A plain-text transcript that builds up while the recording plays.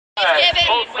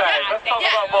Both sides. Let's talk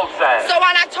about both sides. So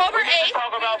on October 8th,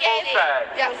 Talk about both sides.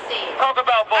 Talk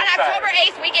about both on sides. October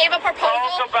 8th, we gave a proposal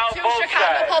Talk about to both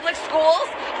Chicago sides. Public Schools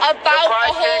about The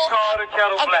a whole called the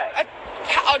kettle black.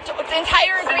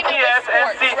 entire agreement with CPS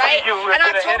and sports, right? CTU On has been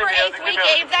an October enemy of 8th, the we community.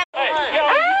 gave them. Hey, No,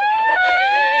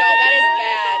 that is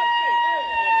bad.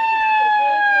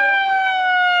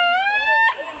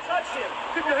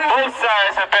 both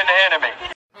sides have been the enemy.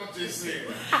 I'm just saying.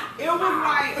 It was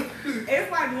like,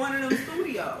 it's like one of them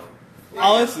studios. Like,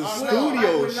 Oh, it's a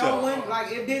studio with show. No window,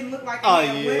 like it didn't look like it Oh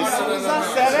had yeah, windows.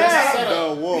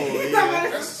 No, whoa, yeah.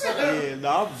 That's a setup. Yeah, no,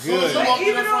 I'm So as you good. walk in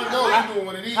the even front on- door, you doing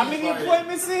one of these. How many like,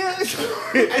 appointments here?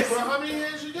 Hey, bro, how many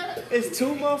hands you got? It's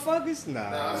two motherfuckers? Nah,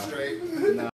 Nah. I'm straight.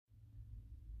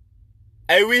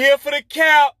 Hey, we here for the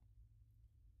count.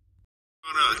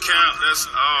 Cap, that's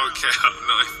all cap.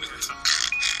 No.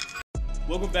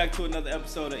 Welcome back to another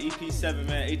episode of EP7,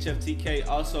 man. HFTK,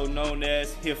 also known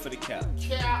as Here for the Couch.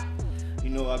 Cap. You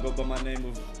know, I go by my name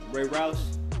of Ray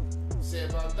Rouse, Say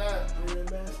about that.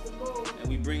 Grandmaster Mo. and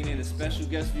we bringing in a special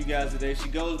guest for you guys today. She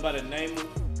goes by the name of,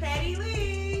 Patty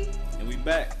Lee. and we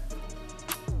back.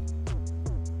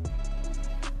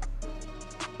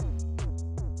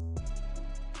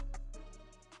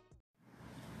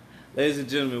 Ladies and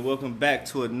gentlemen, welcome back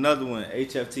to another one.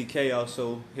 HFTK,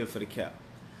 also Here for the Couch.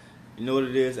 You know what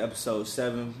it is, episode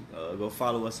 7. Go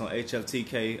follow us on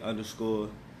HFTK_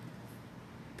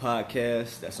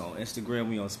 podcast. That's on Instagram.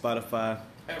 We on Spotify.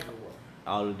 Everywhere.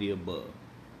 All of the above.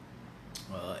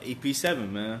 EP7,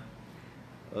 man.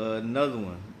 Another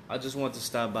one. I just want to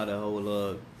stop by the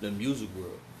whole the music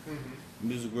world. Mm-hmm.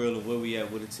 Music world of where we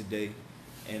at with it today.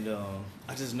 And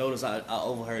I just noticed I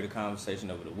overheard a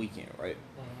conversation over the weekend, right?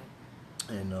 Mm-hmm.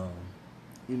 And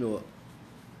you know,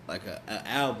 like an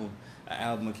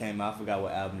album came out. I forgot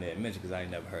what album they had mentioned because I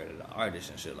ain't never heard of the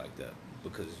artist and shit like that.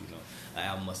 Because an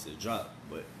album must have dropped,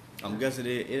 but I'm guessing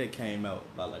it had came out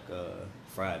by like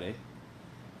Friday,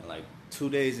 and like 2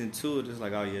 days into it, it's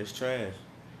like, oh yeah, it's trash,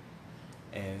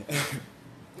 and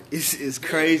it's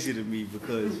crazy to me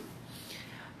because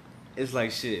it's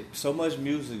like shit. So much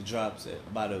music drops at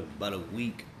about a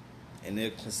week, and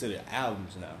they're considered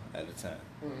albums now at a time.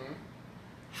 Mm-hmm.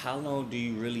 How long do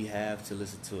you really have to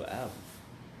listen to an album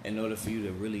in order for you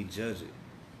to really judge it?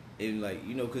 And like,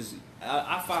 you know, because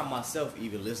I find myself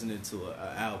even listening to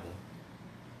an album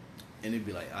and it'd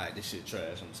be like, all right, this shit trash,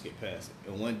 I'm gonna skip past it.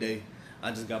 And one day I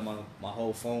just got my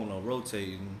whole phone on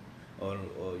rotating or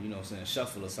you know what I'm saying,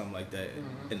 shuffle or something like that,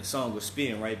 Mm-hmm. and the song was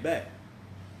spinning right back.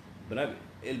 But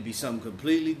it'd be something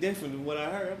completely different than what I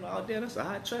heard. I'm like, oh damn, that's a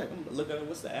hot track. I'm looking at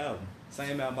what's the album.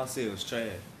 Same album I said was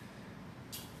trash.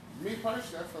 Me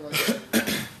personally,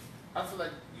 I feel like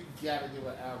you gotta give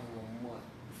an album a month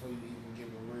before you even give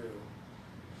a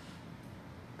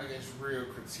real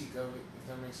critique of it, if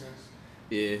that makes sense.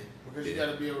 Yeah. Because you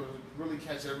gotta be able to really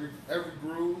catch every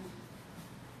groove,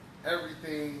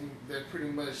 everything that pretty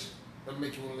much will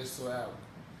make you want to listen to an album.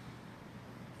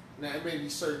 Now it may be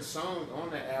certain songs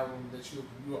on that album that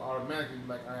you'll automatically be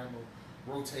like, I am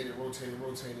gonna rotate it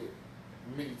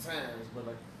many times, but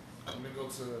like when they go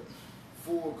to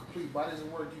full complete bodies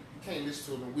of work, you can't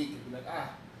listen to it in a week and be like,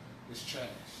 it's trash.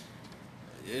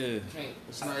 Yeah. You can't.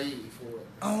 It's naive for it.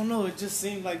 I don't know. It just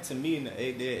seemed like to me in the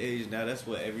day and age now, that's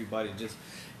what everybody just,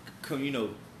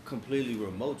 completely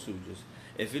remote to. Just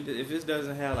if it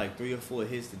doesn't have like 3 or 4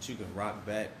 hits that you can rock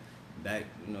back, at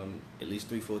least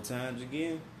 3-4 times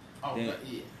again. Oh, then,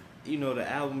 yeah. You know, the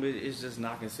album is just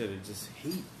not considered just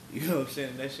heat. You know what I'm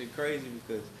saying? That shit crazy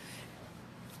because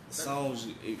songs,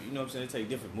 you know what I'm saying, they take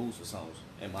different moves for songs,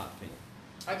 in my opinion.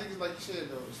 I think it's like you said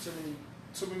though. It's too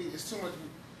many. It's too much.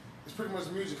 It's pretty much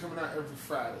music coming out every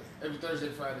Friday. Every Thursday,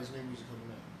 Friday is new music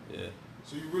coming out. Yeah.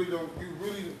 So you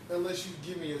really, unless you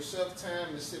give me yourself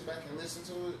time to sit back and listen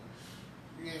to it,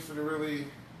 you ain't finna really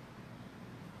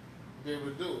be able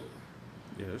to do it.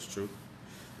 Yeah, that's true.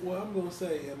 Well, I'm gonna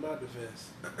say in my defense,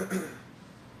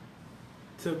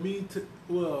 to me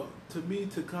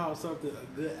to call something a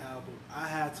good album, I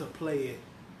had to play it.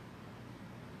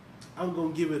 I'm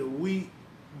gonna give it a week,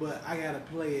 but I gotta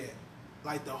play it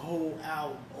like the whole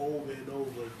album over and over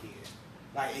again.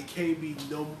 Like it can't be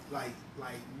no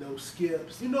no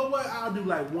skips. You know what? I'll do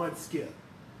like one skip,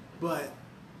 but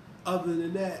other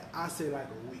than that, I say like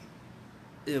a week.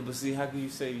 Yeah, but see, how can you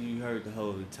say you heard the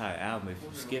whole entire album if you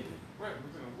skip it? Right,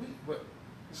 within a week, but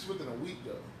this is within a week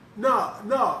though.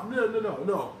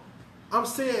 No. I'm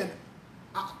saying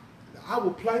I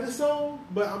will play the song,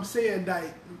 but I'm saying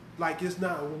like it's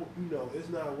not it's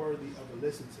not worthy of a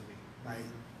listen to me. Like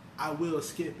I will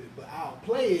skip it, but I'll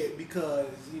play it because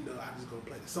I'm just gonna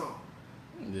play the song.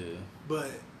 Yeah. But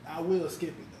I will skip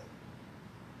it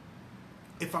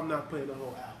if I'm not playing the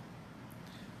whole album.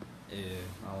 Yeah,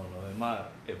 I don't know.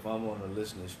 If I'm on a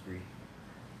listening spree,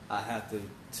 I have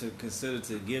to consider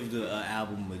to give the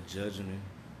album a judgment.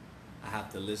 I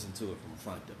have to listen to it from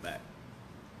front to back,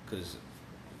 cause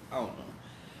I don't know.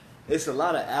 It's a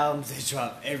lot of albums that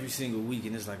drop every single week,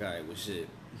 and it's like, all right, well, shit.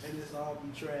 And it's all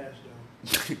be trash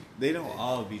though. They don't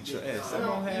all be trash. Some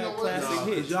don't You know have what? classic Nah, 'cause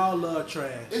hits. y'all love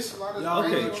trash. It's a lot of Y'all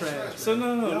Okay, love trash. So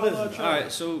no, Y'all love listen. trash. All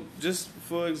right, so just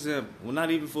for example, well, not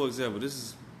even for example, this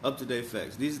is up to date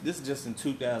facts. This is just in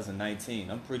 2019.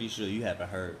 I'm pretty sure you haven't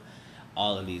heard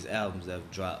all of these albums that have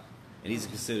dropped, and these are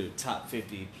considered top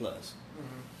 50 plus,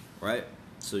 right?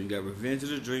 So you got Revenge of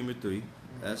the Dreamer 3.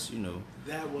 That's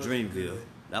That was Dreamville. good.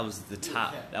 That was the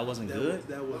top. That wasn't good.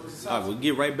 That was. All right, we'll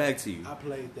get right back to you. I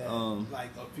played that like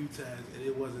a few times, and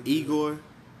it wasn't Igor,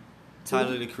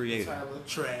 Tyler the Creator, Tyler. good.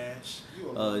 Trash.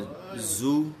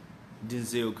 Zoo,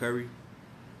 Denzel Curry.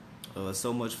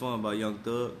 So Much Fun by Young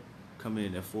Thug coming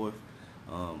in at 4th.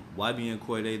 YBN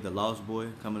Cordae, The Lost Boy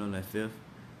coming on at 5th.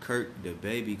 Kirk the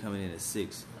Baby coming in at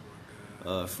 6th.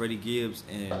 Freddie Gibbs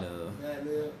and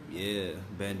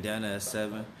Bandana at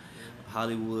 7.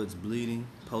 Hollywood's Bleeding,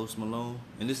 Post Malone,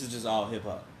 and this is just all hip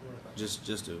hop, just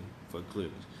for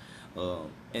clearance.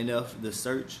 NF The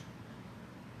Search,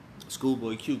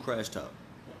 Schoolboy Q Crash Top.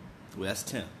 Well, that's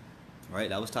 10, right?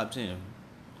 That was top 10.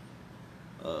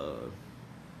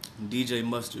 DJ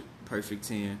Mustard, Perfect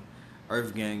 10.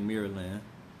 Earth Gang, Mirrorland.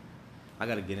 I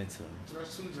gotta get into them.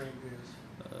 That's 2 Dream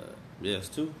Bills. Yeah, it's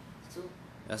 2. It's 2.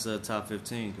 That's a top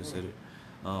 15 considered.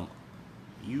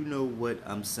 You Know What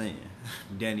I'm Saying,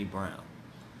 Danny Brown.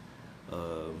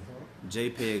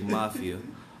 JPEG Mafia,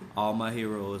 All My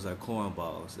Heroes Are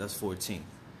Cornballs, that's 14.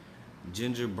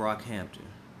 Ginger Brockhampton,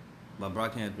 by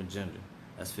Brockhampton Ginger,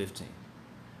 that's 15.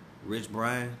 Rich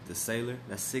Brian, The Sailor,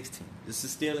 that's 16. This is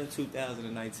still in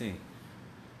 2019.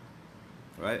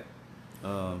 Right?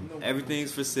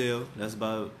 Everything's for Sale, that's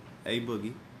about A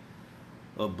Boogie,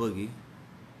 or Boogie.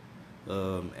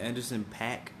 Anderson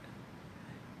 .Paak,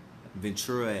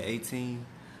 Ventura at 18.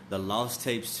 The Lost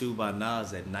Tapes 2 by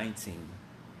Nas at 19.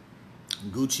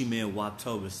 Gucci Mane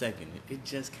Waptober 2nd. It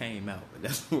just came out, but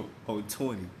that's on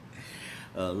 20.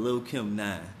 Lil Kim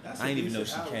 9. I didn't even know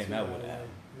she came out with that.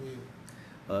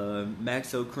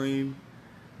 Maxo Cream,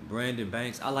 Brandon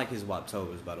Banks. I like his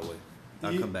Waptobers, by the way.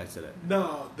 I'll come back to that.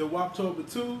 No, the Waptober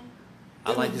 2.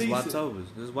 I like his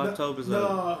Waptobers. His Waptobers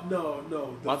are... No.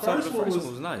 The Waptober, first the first one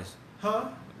one was nice. Huh?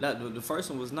 The first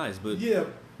one was nice, but Yeah.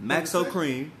 Maxo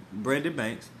Cream, Brandon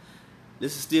Banks.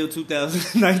 This is still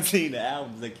 2019, the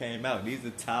albums that came out. These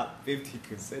are top 50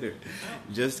 considered.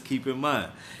 Just keep in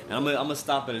mind. And I'm gonna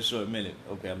stop at a short minute.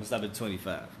 Okay, I'm gonna stop at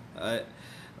 25. All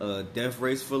right. Death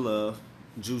Race for Love,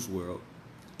 Juice WRLD,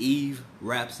 Eve,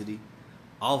 Rhapsody,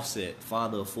 Offset,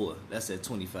 Father of 4. That's at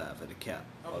 25 at the cap.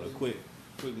 Hold on, quick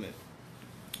minute.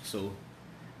 So,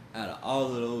 out of all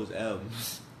of those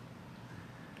albums,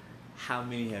 how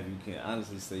many have you can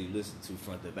honestly say you listen to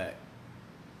front to back?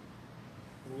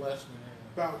 Less than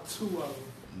About 2 of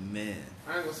them. Man.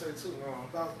 I ain't gonna say 2, no.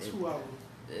 About 2 of them.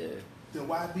 Yeah. The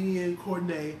YBN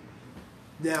Cordae.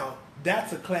 Now,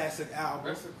 that's a classic album.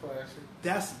 That's a classic.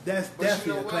 That's But you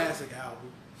definitely know a what? classic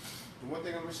album. The one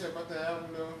thing I'm gonna say about that album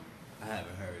though I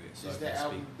haven't heard it, so is I that can't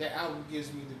album. speak. That album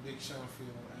gives me the Big Sean feel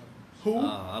album. Who?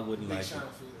 I wouldn't Big like Sean it.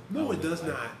 feel. No, I it does wouldn't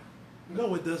not. like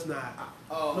No, it does not.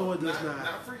 No, it does not.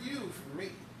 Not for you, for me.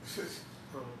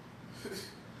 Oh.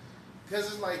 Because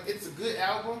it's like, it's a good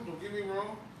album, don't get me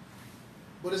wrong.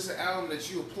 But it's an album that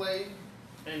you'll play,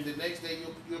 and the next day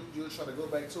you'll try to go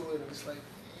back to it, and it's like,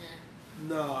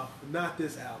 No, not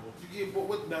this album. you get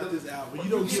what Not this album. what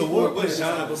You don't get get what- what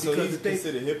genre? So because he's they-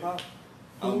 considered hip hop?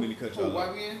 I don't mean to cut you Oh,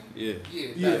 off. YBN? Yeah. Yeah,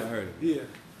 I Yeah, haven't heard it. yeah.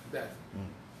 that.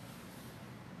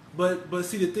 But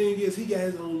see, the thing is, he got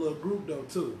his own little group though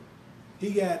too.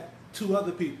 He got 2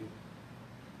 other people.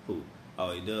 Who?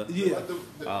 Oh, he does? Yeah.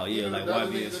 Oh, yeah, you know, like the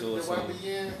other YBN nigga, Soul the something.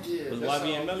 YBN, yeah. Was that's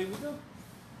YBN all. Melly with them?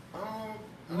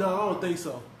 No, I don't think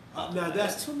so. Now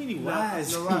That's too many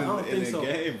wives no, right, I don't in think the so.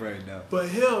 game right now. But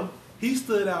him, he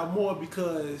stood out more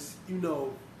because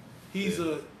he's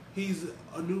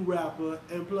a new rapper,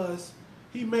 and plus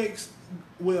he makes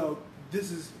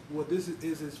this is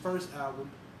his first album.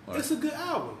 Right. It's a good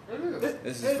album.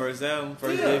 This is his first album,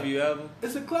 first yeah. debut album?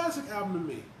 It's a classic album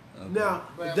to me. Okay. Now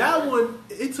But- that one,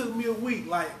 it took me a week.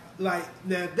 Like now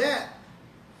that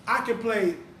I can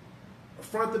play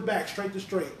front to back, straight to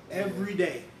straight every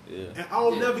day, Yeah. and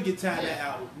I'll Yeah. never get tired of that Yeah.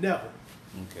 album. Never.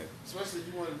 Okay. Especially if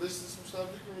you want to listen to some stuff,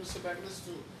 you can really sit back and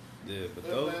listen to it. Yeah, but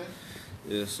You know what those, I'm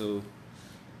saying? yeah, so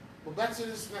But back to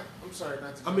this, I'm sorry,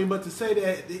 not to. I mean, but to say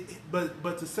that,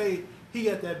 but to say he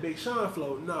got that Big Sean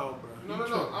flow, no, bro.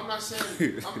 No. I'm not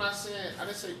saying. I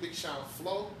didn't say Big Sean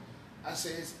flow. I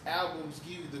said his albums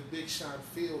give you the Big Sean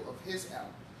feel of his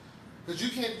album. Because you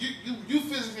can't. You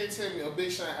physically tell me a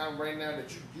Big Sean album right now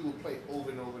that you will play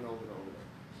over and over and over and over.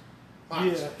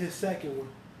 Honestly. Yeah, his second one.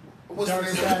 What's Dark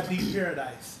the name Side of it? Deep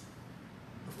Paradise.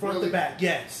 Front Really? to back.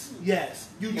 Yes.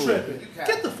 You Ooh, tripping. you cap.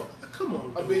 Get the fuck. Come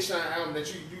on. A dude. Big Sean album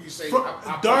that you can say. From I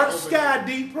play Dark over Sky and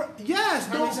over. Deep. Yes.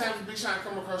 How many don't- times does Big Sean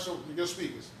come across your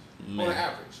speakers Man. on the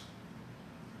average?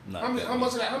 Not How that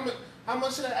much of that? How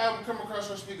much of that album come across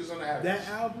your speakers on the average? That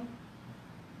album.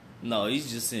 No,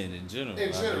 he's just saying in general. In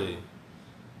I general. believe.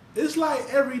 It's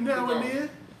like every now He and gone. then.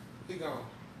 He gone.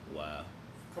 Wow.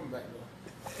 Come back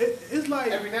though. It's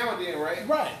like Every now and then, right?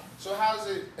 right. So how's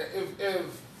it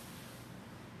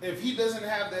if he doesn't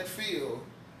have that feel,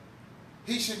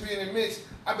 he should be in the mix.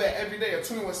 I bet every day a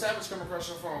 21 Savage come across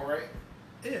your phone, right?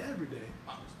 Yeah, every day.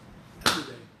 Every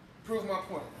day. Prove my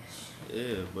point.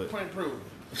 Yeah, but Point proven.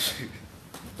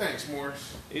 Thanks,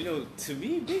 Morris. you know, to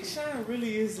me, Big Sean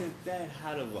really isn't that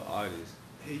hot of an artist.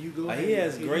 Here you go. Like, Hayes. he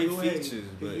has Here great you go, Hayes. features, Here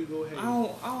but you go, Hayes. I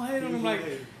don't hate Here on you him. go, Like,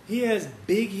 Hayes. he has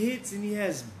big hits and he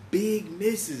has big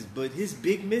misses, but his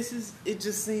big misses, it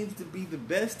just seems to be the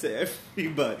best to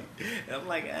everybody. And I'm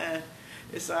like,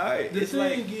 it's alright. The It's thing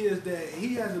like, is that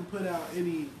he hasn't put out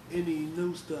any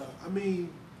new stuff. I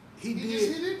mean, he He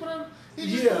did. did put out. He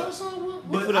just Yeah. put out a song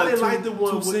with. But put I out didn't two- like the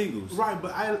one two with singles. right.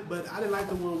 But I didn't like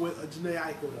the one with Janae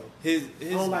Aiko though. his I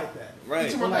don't like that. right.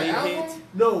 You talking about He that hits- album?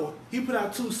 No, he put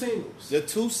out 2 singles. The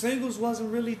 2 singles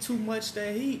wasn't really too much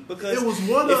that heat because It was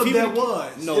one if of he them that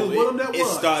would've- was. No, It was one of them that it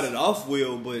was. started off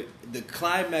well, but the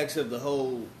climax of the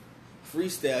whole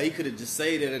freestyle, he could have just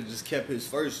said it and just kept his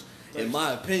first, in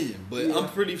my opinion. But Yeah. I'm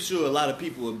pretty sure a lot of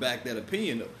people would back that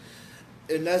opinion though.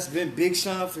 And that's been Big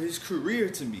Sean for his career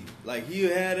to me. Like, he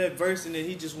had that verse and then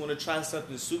he just want to try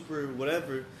something super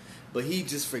whatever, but he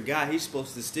just forgot he's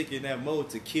supposed to stick in that mode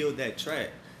to kill that track.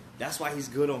 That's why he's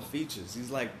good on features. He's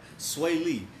like Sway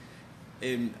Lee.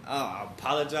 And I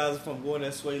apologize if I'm going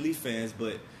at Sway Lee fans,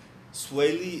 but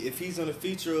Sway Lee, if he's on a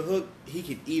feature or hook, he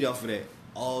can eat off of that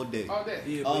all day. All day.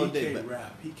 Yeah, all but he day, can't but-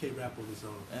 rap. He can't rap on his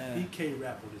own. Yeah. He can't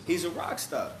rap on his own. He's a rock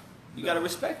star. You gotta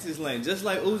respect his lane. Just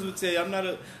like Uzi would tell you, I'm not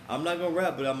gonna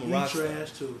rap, but I'm a He rock star.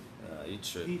 trash too. He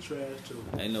trip. He trash too.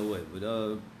 Ain't no way.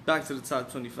 But back to the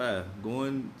top 25.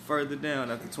 Going further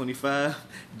down after 25,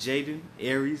 Jaden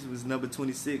Aries was number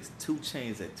 26. 2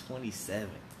 Chainz at 27.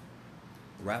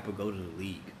 Rapper go to the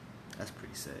league. That's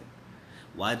pretty sad.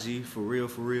 YG for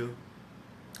real.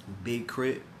 Big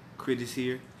Crit. Crit is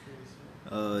here.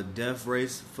 Death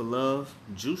Race for Love.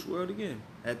 Juice WRLD again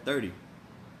at 30.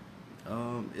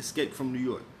 Escape from New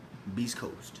York. Beast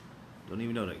Coast. Don't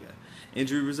even know that guy.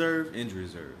 Injury Reserve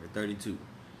at 32.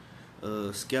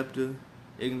 Skepta,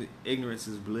 Ignorance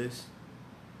is Bliss.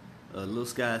 Lil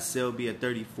Sky Selby at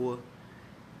 34.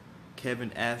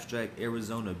 Kevin Abstract,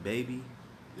 Arizona Baby.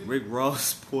 Rick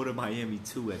Ross, Port of Miami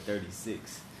 2 at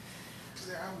 36. Because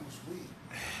the album was weak.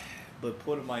 But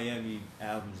Port of Miami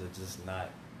albums are just not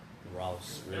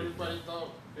Ross. Really. Everybody thought.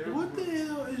 What the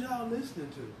hell is y'all listening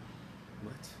to?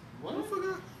 What? I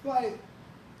forgot. Like,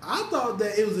 I thought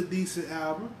that it was a decent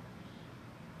album.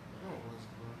 Oh, it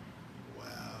wasn't, bro.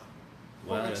 Wow. Wow,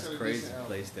 What makes that's it a crazy. decent album?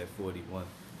 Placed at 41.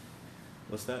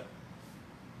 What's that?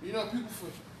 You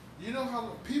know how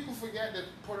people forgot that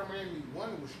Port of Miami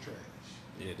 1 was trash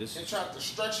Yeah, this and tried to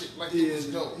stretch it like Yeah, it was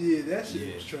dope. yeah, that shit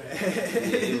Yeah. was trash.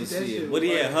 it was, That yeah. shit What he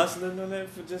was had trash. hustling on that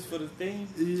for just for the theme?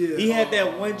 Yeah. He had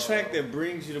that one track that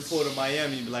brings you to Port of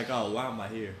Miami. You be like, oh, why am I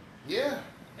here? Yeah.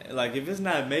 Like, if it's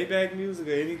not Maybach music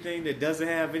or anything that doesn't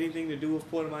have anything to do with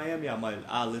Port of Miami,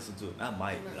 I'll listen to it. I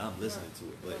might, but I'm listening to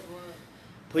it. But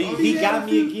Oh, he he got had a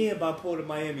me few- again by Port of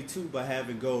Miami too by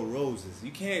having Gold Roses.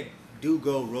 You can't do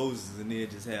Gold Roses and then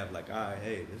just have like, all right,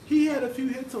 hey, this. He had a few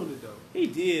hits on it though. He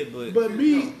did, but But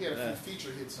me, He had a few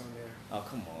feature hits on there. oh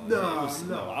come on, No, man. It was-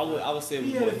 no. I would say it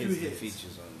He was had more a few hits than hits.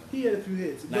 features on there. he had a few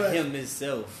hits. Not but him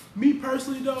himself. me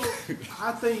personally though,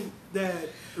 I think that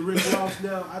Rick Ross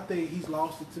now, I think he's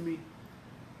lost it to me.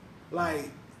 Like,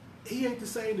 he ain't the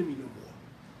same to me no more.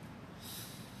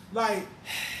 Like,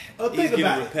 He's think getting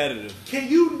about it. repetitive. Can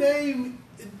you name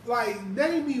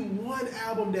me one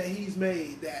album that he's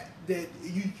made that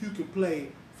you can play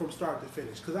from start to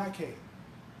finish? Because I can't.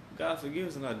 God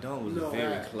Forgives and I Don't was No, a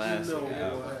very right. classic no,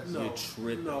 album. no, You're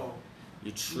tripping. no.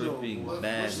 You're tripping No.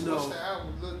 bad. What's No. the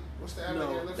album? What's the album?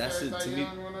 No. again? Look That's Fast, it Die to me.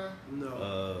 Young one now?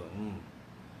 No.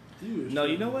 No,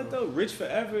 you know what though? Rich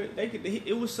Forever,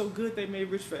 it was so good they made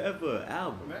Rich Forever an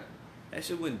album. That- That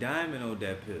shit went diamond on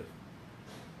that pill.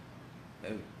 I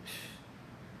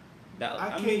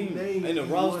I can't mean, name in the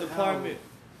you Ross one department, album.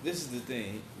 this is the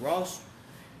thing. Ross,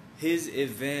 his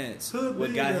advance, Hood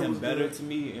what got Millionaire him was better good. to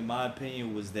me, in my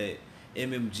opinion, was that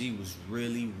MMG was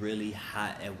really, really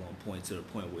hot at one point, to the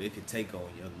point where it could take on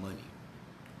Young Money.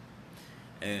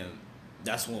 And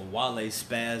that's when Wale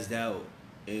spazzed out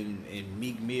and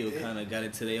Meek Mill kind of got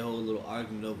into their whole little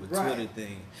argument over Right. Twitter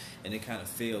thing, and it kind of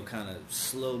fell kind of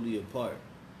slowly apart.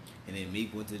 And then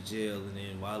Meek went to jail, and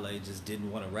then Wale just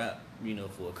didn't want to rap, you know,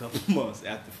 for a couple months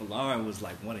after Falarin was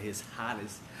like one of his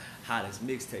hottest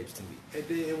mixtapes to me. And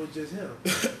then it was just him.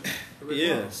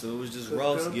 Yeah, so it was just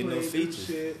Ross getting those features.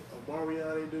 Shit,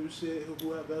 Omarion ain't do shit.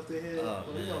 Whoever else they had. Oh,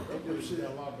 They man. gonna They go do put shit.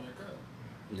 that law back up.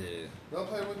 Yeah. They'll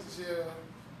play with the jail.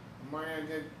 Man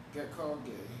get called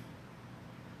gay.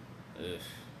 Ugh.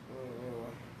 Uh,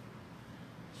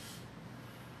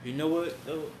 You know what,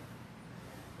 though?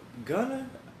 Gunna,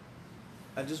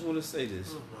 I just want to say this.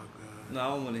 Oh my god. No, I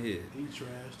don't want to hear it. He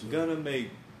trash too. Gunna make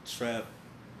trap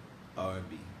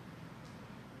R&B.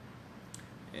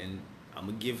 And I'm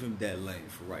going to give him that lane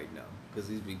for right now, because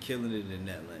he's been killing it in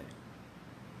that lane.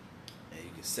 And you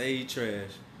can say he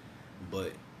trash,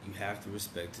 but you have to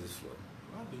respect his flow.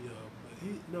 I do,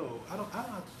 I don't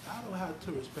have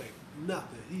to respect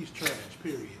nothing. He's trash,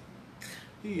 period.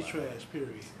 He's trash,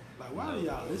 period. Like, why do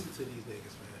y'all listen to these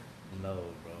niggas, man? No,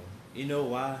 bro. You know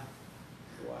why?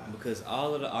 Why? Because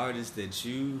all of the artists that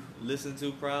you listen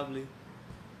to probably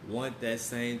want that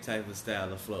same type of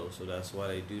style of flow. So that's why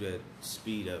they do that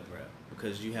speed up rap.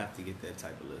 Because you have to get that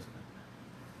type of listener.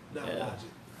 Not Yeah.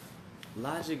 Logic.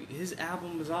 Logic, his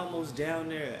album is almost down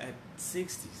there at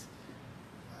 60s.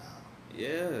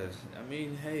 Yeah, I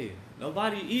mean, hey,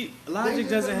 Logic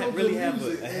doesn't really have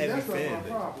a heavy that's not fan my base.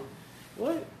 problem.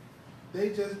 What? They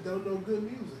just don't know good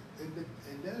music, and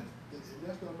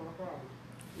that's not my problem.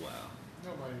 Wow.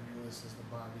 nobody even listens to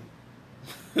Bobby.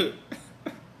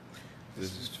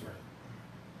 This is true.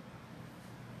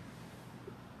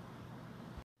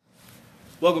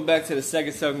 Welcome back to the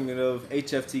second segment of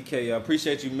HFTK. I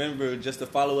appreciate you. Remember just to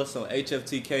follow us on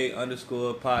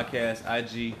HFTK_podcast,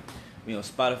 IG,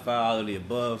 Spotify, all of the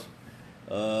above.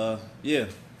 Yeah.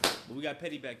 But we got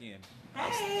Petty back in.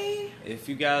 Hey. If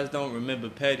you guys don't remember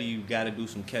Petty, you got to do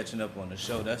some catching up on the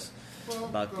show. That's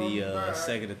about the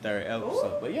second or third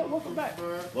episode. But yeah, welcome back.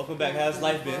 Welcome back. How's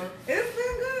life been? It's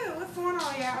been good. What's going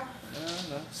on, y'all?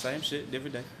 No, same shit,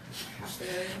 different day. I feel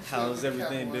How's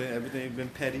everything been? Everything been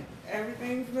petty?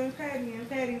 everything's been petty in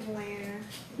Petty's land.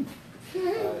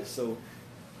 Alright, so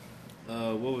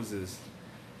what was this?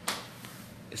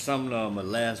 It's something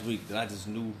last week that I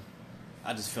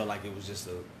just felt like it was just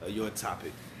a your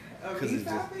topic. A Cause me it's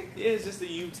just, topic? yeah, it's just a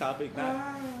you topic,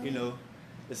 not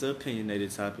it's an opinionated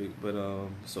topic. But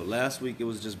so last week it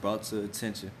was just brought to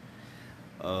attention.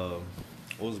 What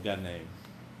was the guy name?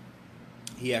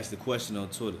 He asked a question on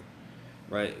Twitter,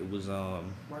 right? It was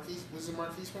Marquise, was it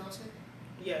Marquise Pouncey?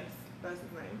 Yes, that's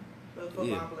his name. The football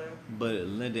yeah, player. but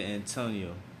Linda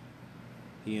Antonio,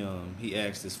 he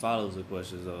asked as follows the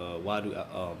questions: why do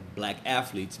black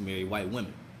athletes marry white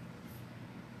women?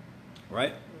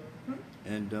 Right? Mm-hmm.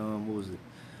 And what was it?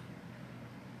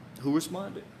 Who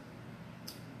responded?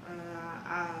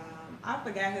 I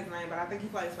forgot his name, but I think he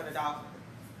plays for the Dolphins.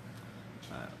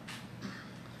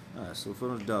 Alright, so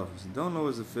for the Dolphins, don't know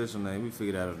his official name. We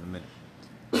figured out in a minute.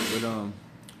 But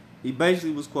he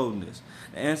basically was quoting this.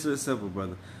 The answer is simple,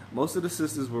 brother. Most of the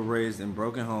sisters were raised in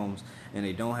broken homes, and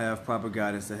they don't have proper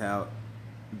guidance to how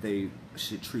they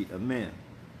should treat a man.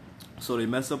 So they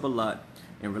mess up a lot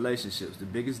in relationships. The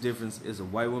biggest difference is a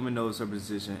white woman knows her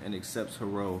position and accepts her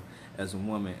role as a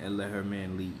woman and let her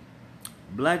man lead.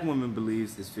 Black woman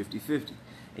believes it's 50-50.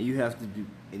 And you have to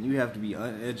be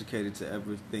uneducated to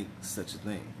ever think such a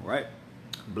thing, right?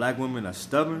 Black women are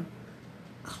stubborn,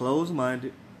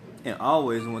 closed-minded, and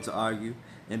always want to argue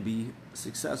and be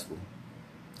successful.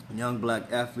 Young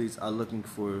black athletes are looking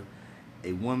for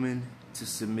a woman to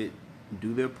submit,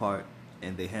 do their part,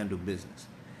 and they handle business.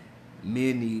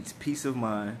 Men needs peace of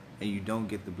mind, and you don't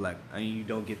get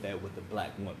that with the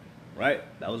black woman, right?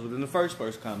 That was within the first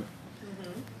comment.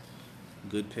 Mm-hmm.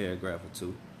 Good paragraph or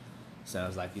two.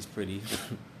 Sounds like he's pretty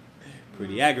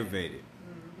aggravated.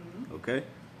 Mm-hmm. Okay?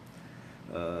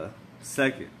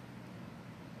 Second,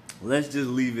 let's just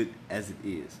leave it as it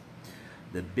is.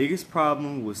 The biggest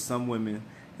problem with some women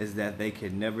is that they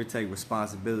can never take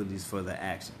responsibilities for their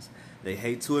actions. They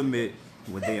hate to admit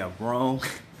when they are wrong.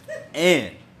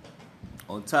 And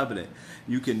on top of that,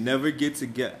 you can never get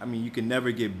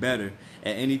better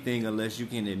at anything unless you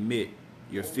can admit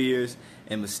your fears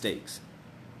and mistakes.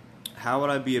 How would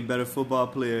I be a better football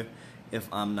player if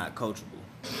I'm not coachable?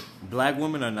 Black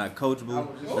women are not coachable.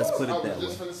 Let's put it that way. I was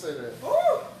just going to say that.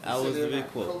 That was the big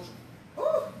quote.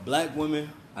 Black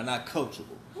women are not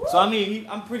coachable. So I mean,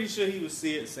 I'm pretty sure he was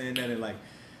saying that in like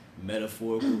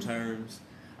metaphorical terms.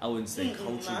 I wouldn't say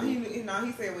cultural. He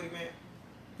said what he meant.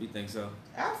 You think so?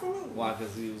 Absolutely. Why?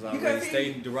 Because he was already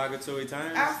stating derogatory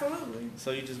terms? Absolutely.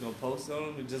 So you just gonna post on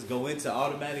him and just go into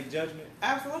automatic judgment?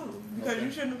 Absolutely. Because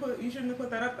you shouldn't have put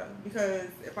that up there. Because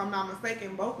if I'm not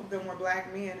mistaken, both of them were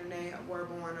black men and they were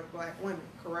born of black women,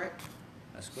 correct?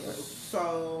 That's correct.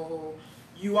 So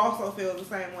you also feel the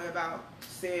same way about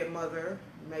said mother,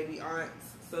 maybe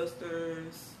aunts,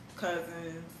 sisters,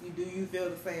 cousins. You feel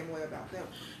the same way about them.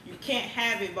 You can't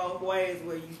have it both ways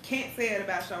where you can't say it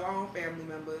about your own family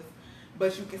members,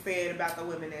 but you can say it about the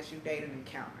women that you date and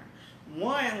encounter.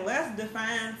 One, let's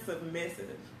define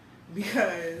submissive,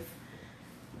 because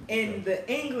in the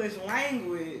English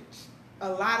language,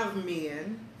 a lot of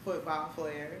men, football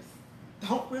players,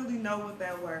 don't really know what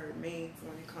that word means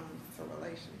when it comes to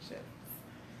relationships.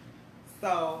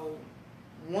 So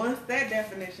once that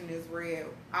definition is read,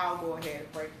 I'll go ahead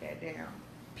and break that down.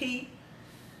 P.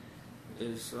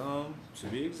 It's to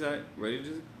be exact,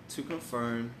 ready to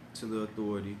confirm to the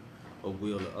authority or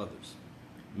will of others,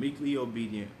 meekly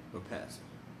obedient or passive.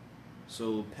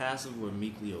 So passive or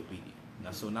meekly obedient.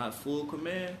 Now, so not full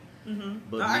command,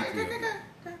 but meekly obedient.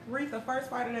 Read the first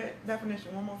part of that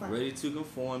definition one more time. Ready to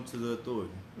conform to the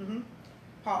authority.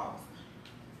 Pause.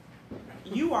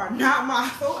 You are not my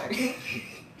authority.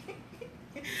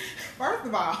 First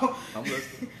of all, I'm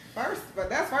listening. but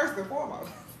that's first and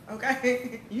foremost.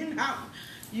 Okay, you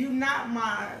not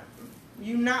my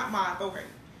authority.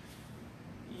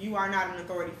 You are not an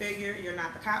authority figure. You're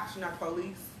not the cops. You're not the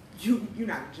police. You're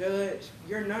not a judge.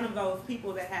 You're none of those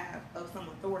people that have of some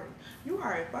authority. You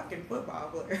are a fucking football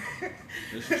player.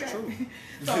 This is true.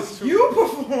 So you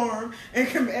perform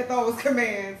at those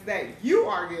commands that you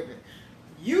are given.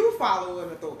 You follow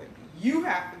an authority. You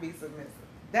have to be submissive.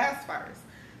 That's first.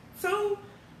 Two,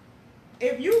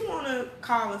 if you want to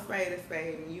call a spade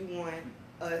and you want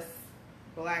us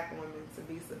black women to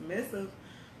be submissive,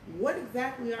 what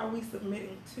exactly are we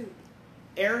submitting to?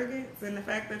 Arrogance and the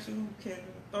fact that you can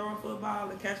throw a football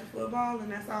and catch a football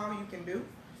and that's all you can do?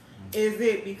 Is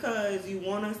it because you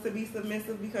want us to be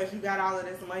submissive because you got all of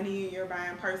this money and you're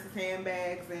buying purses,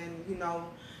 handbags, and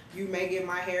you may get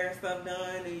my hair and stuff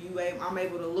done and I'm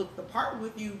able to look the part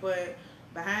with you, but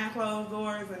behind closed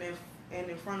doors and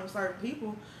in front of certain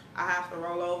people, I have to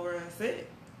roll over and sit?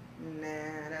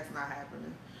 Nah, that's not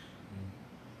happening.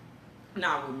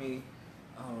 Not with me.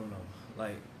 I don't know.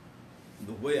 Like,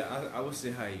 the way I would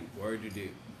say how he worded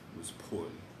it was poorly,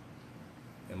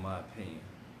 in my opinion.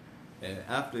 And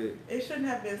after... It shouldn't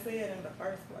have been said in the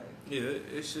first place.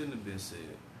 Yeah, it shouldn't have been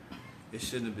said. It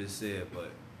shouldn't have been said,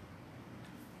 but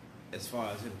as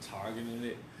far as him targeting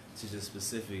it to just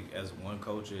specific as one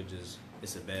culture,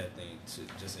 it's a bad thing to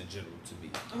just in general to me.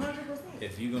 100%.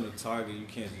 If you're gonna target, you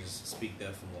can't just speak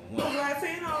that from one.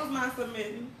 Latinos not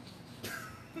submitting.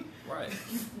 Right.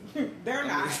 They're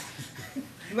not.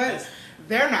 But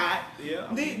they're not. Yeah.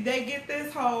 They get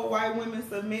this whole white women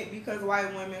submit because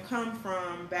white women come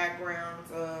from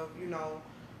backgrounds of,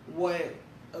 what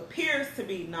appears to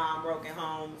be non-broken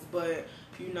homes, but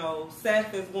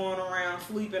Seth is going around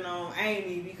sleeping on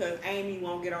Amy because Amy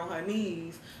won't get on her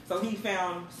knees, so he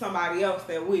found somebody else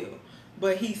that will.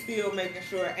 But he's still making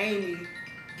sure Amy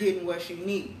getting what she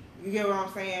needs. You get what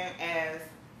I'm saying? As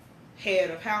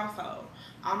head of household.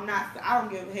 I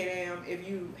don't give a damn if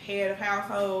you head of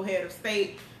household, head of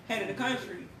state, head of the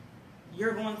country.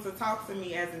 You're going to talk to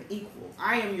me as an equal.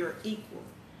 I am your equal.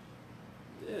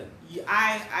 Yeah.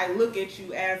 I look at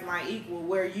you as my equal.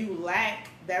 Where you lack,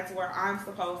 that's where I'm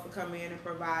supposed to come in and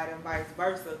provide, and vice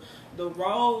versa. The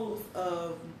roles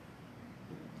of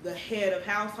the head of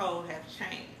household have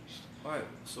changed. All right.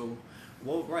 So,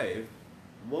 what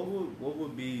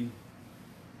would be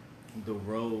the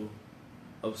role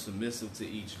of submissive to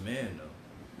each man though?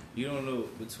 You don't know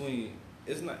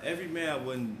it's not every man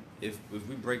wouldn't, if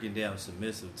we break it down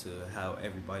submissive to how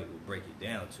everybody would break it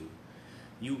down to.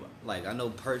 I know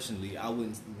personally I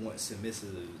wouldn't want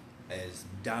submissive as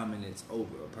dominance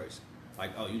over a person.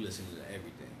 Like, oh, you listen to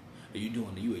everything. Or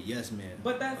you a yes man.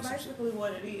 But that's basically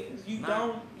what it is.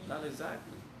 Not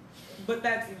exactly. But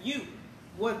that's you.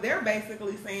 What they're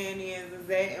basically saying is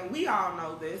that, and we all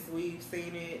know this, we've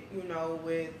seen it,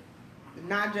 with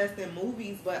not just in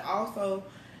movies, but also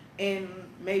in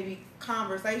maybe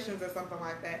conversations or something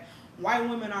like that. White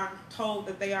women are told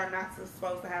that they are not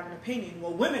supposed to have an opinion.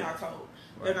 Well, women are told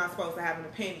they're not supposed to have an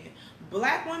opinion.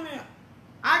 Black women,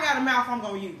 I got a mouth, I'm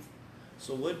going to use.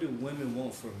 So what do women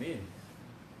want from men?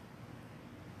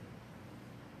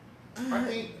 I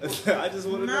think. I just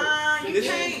want to know. Nah, you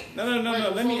can't. No.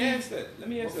 Let me ask that.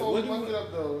 Before we look it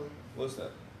up though, What's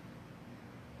that?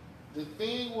 the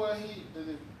thing where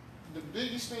the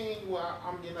biggest thing where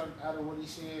I'm getting out of what he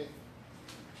said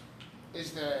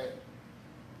is that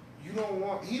he don't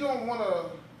want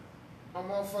a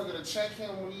motherfucker to check him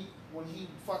when he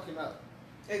fucking up.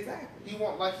 Exactly. He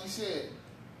want, like he said,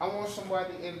 I want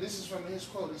somebody, and this is from his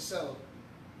quote itself.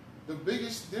 The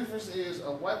biggest difference is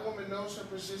a white woman knows her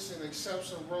position,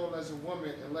 accepts her role as a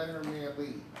woman, and let her man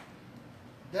lead.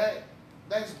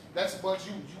 That's about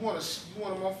you. You want a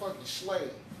motherfucking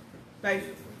slave,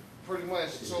 Basically. pretty much.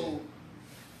 So,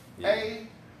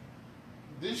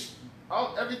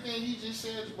 everything he just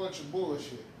said is a bunch of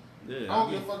bullshit. Yeah, I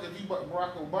don't give a fuck if you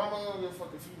Barack Obama. I don't give a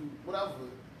fuck if you whatever.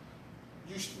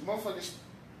 You motherfuckers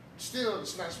still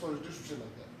it's not supposed to do some shit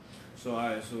like that. So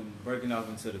alright, so breaking off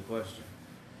into the question.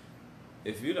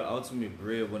 If you're the ultimate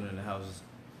breadwinner in the house,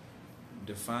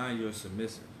 define your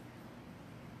submissive.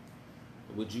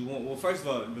 Would you want? Well, first of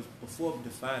all, before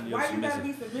defining your Why submissive,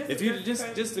 you gotta be submissive? if you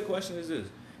just the question is this: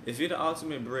 if you're the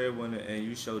ultimate breadwinner and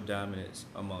you show dominance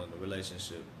among the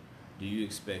relationship, do you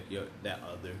expect that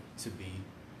other to be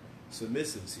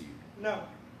submissive to you? No.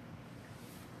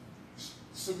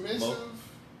 Submissive.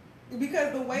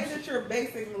 Because the way that you're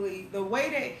basically, the way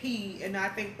that he, and I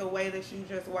think the way that you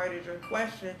just worded your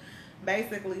question,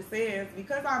 basically says,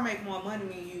 because I make more money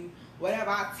than you, whatever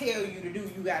I tell you to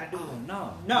do, you gotta do it.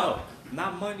 No,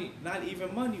 not money, not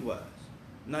even money wise,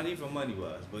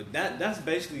 but that's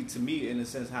basically to me in a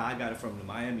sense how I got it from the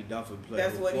Miami Dolphin player.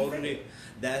 That's what he said. It.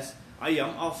 That's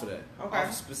I'm off of that. Okay.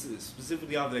 Off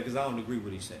specifically off of that because I don't agree with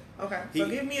what he's saying. Okay, so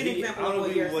give me an example I of don't what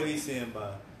agree you're with what saying. he's saying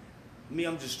by me.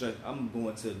 I'm just straight. I'm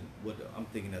going to what I'm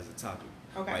thinking as a topic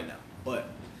right now. But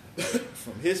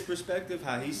from his perspective,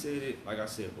 how he said it, like I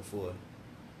said before,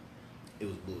 it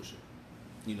was bullshit.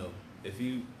 You know, if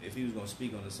he was gonna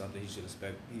speak on something, he should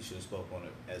have spoke on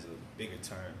it as a bigger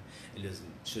term and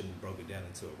shouldn't have broke it down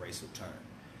into a racial term.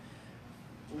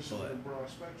 Which is a broad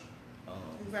spectrum.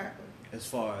 Exactly. As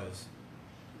far as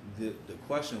the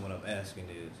question, what I'm asking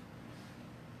is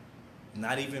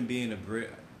not even being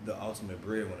the ultimate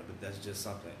breadwinner, but that's just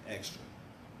something extra.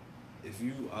 If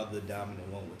you are the dominant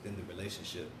one within the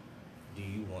relationship, do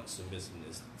you want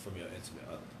submissiveness from your intimate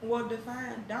other? Well,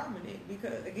 define dominant,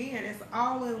 because again, it's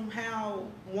all in how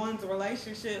one's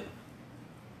relationship,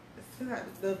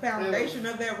 the foundation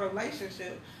of their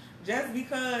relationship. Just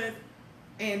because,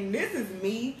 and this is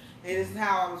me, and this is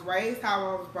how I was raised,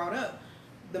 how I was brought up.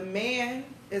 The man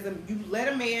you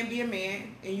let a man be a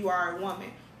man, and you are a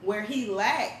woman. Where he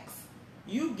lacks,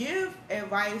 you give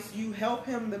advice, you help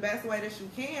him the best way that you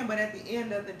can, but at the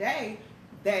end of the day,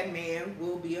 that man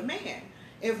will be a man.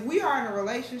 If we are in a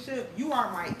relationship, you are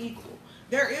my equal.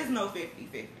 There is no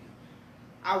 50-50.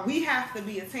 We have to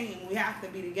be a team. We have to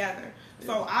be together. Yeah.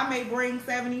 So I may bring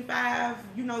 75,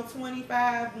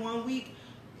 25 one week.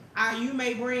 You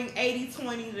may bring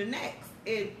 80-20 the next.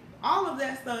 All of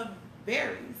that stuff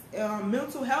varies.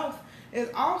 Mental health is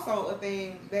also a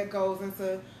thing that goes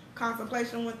into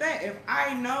contemplation with that. If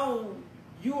I know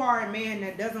you are a man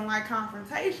that doesn't like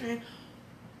confrontation,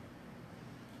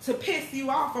 to piss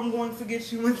you off, I'm going to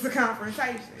get you into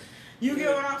confrontation. You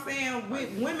get what I'm saying?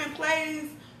 With women plays,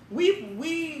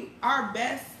 our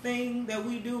best thing that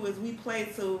we do is we play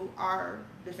to our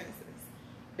defenses.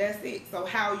 That's it. So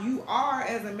how you are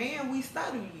as a man, we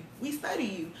study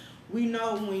you. We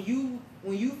know when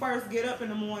you first get up in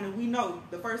the morning, we know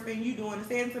the first thing you doing is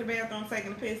heading to the bathroom,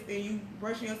 taking a piss, then you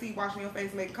brushing your teeth, washing your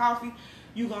face, making coffee.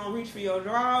 You gonna reach for your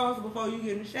drawers before you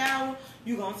get in the shower.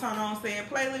 You gonna turn on said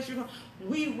playlist.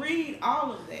 We read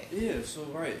all of that. Yeah, so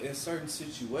right in certain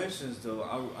situations though,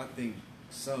 I think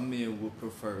some men would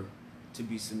prefer to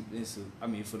be submissive. I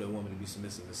mean, for the woman to be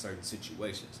submissive in certain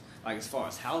situations. Like as far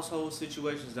as household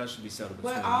situations, that should be settled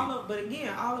between you. But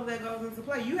again, all of that goes into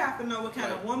play. You have to know what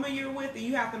kind of woman you're with, and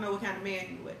you have to know what kind of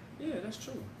man you're with. Yeah, that's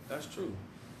true. That's true.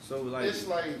 So like, it's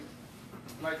like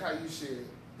how you said,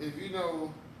 if you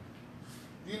know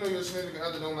your significant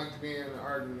other don't like to be in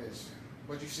arguments,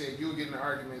 but you said you'll get in an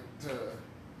argument to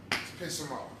piss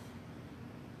them off.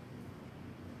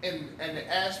 And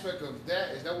the aspect of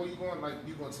that, is that where you're going? Like,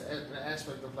 you're going to the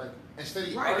aspect of, like, instead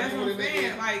of arguing with a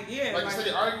nigga, like, instead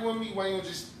of arguing with me, why you don't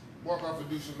just walk off and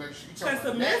do some extra? You talking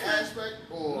about that aspect,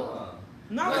 or?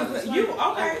 No, because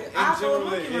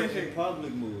in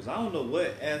public moves. I don't know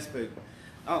what aspect.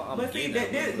 But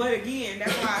again,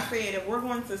 that's why I said if we're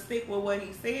going to stick with what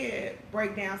he said,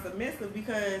 break down submissive,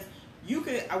 because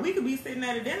we could be sitting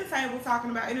at a dinner table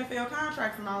talking about NFL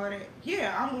contracts and all of that.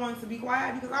 Yeah, I'm going to be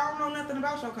quiet because I don't know nothing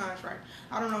about your contract.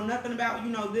 I don't know nothing about,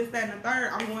 this, that, and the third.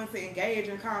 I'm going to engage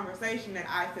in conversation that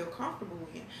I feel comfortable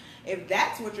in. If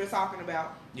that's what you're talking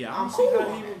about, Yeah, I'm I'm cool cool. on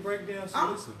How do you that. break down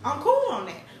I'm submissive? cool on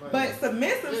that. Right. But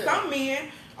submissive, Yeah. some men,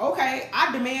 okay,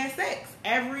 I demand sex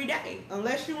every day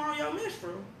unless you on your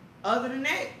menstrual. Other than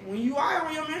that, when you are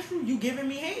on your menstrual, you giving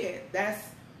me head. That's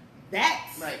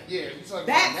Like, yeah, you talking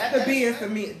that's about the that being aspect?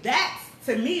 submissive. That's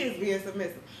to me is being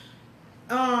submissive.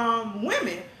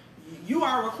 Women, you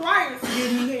are required to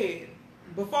give me head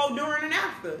before, during, and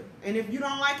after. And if you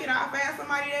don't like it, I'll find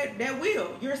somebody that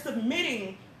will. You're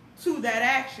submitting to that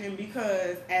action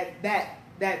because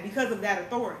because of that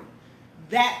authority.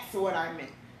 That's what I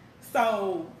meant.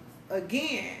 So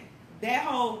again, that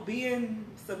whole being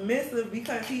submissive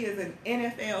because he is an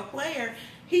NFL player,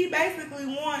 he basically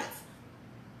wants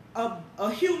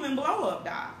a human blow up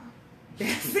doll.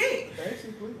 That's it.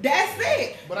 Basically. That's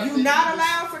it. But I You're think not he just-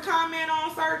 allowed to comment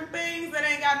on certain things that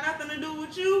ain't got nothing to do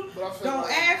with you. But I feel Don't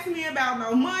like- ask me about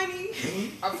no money.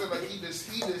 I feel like he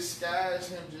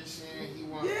disguised him just saying he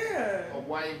wants Yeah. a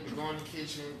wife to go in the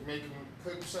kitchen, make him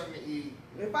cook something to eat.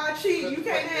 If I cheat, you Put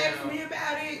can't the ask down. me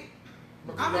about it.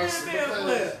 Because I'm an NFL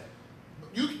player.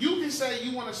 You can say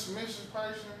you want a submissive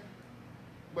person,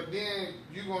 but then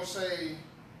you gonna say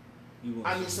You want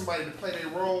I need somebody to play their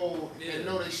role Yeah. and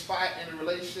know their spot in the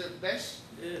relationship. That's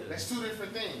Yeah. two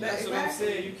different things. That's what I'm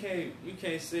Exactly. saying. You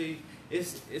can't say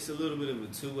it's a little bit of a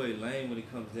two-way lane when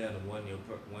it comes down to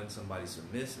one somebody's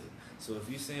submissive. So if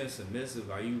you're saying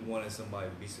submissive, are you wanting somebody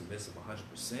to be submissive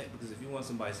 100%? Because if you want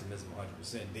somebody submissive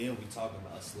 100%, then we talking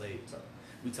about a slave talk.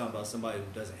 We talking about somebody who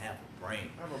doesn't have a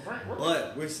brain. I have a brain.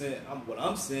 But we're saying what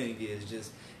I'm saying is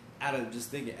just out of just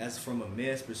thinking as from a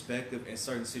man's perspective, in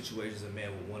certain situations, a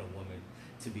man would want a woman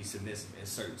to be submissive in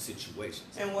certain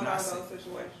situations. And what Not are saying- those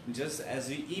situations? just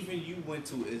as even you went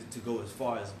to go as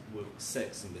far as with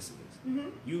sex submissiveness. Mm-hmm.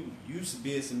 You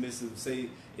being submissive. Say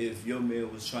if your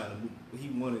man was trying to move, he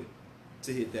wanted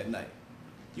to hit that night.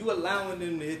 You allowing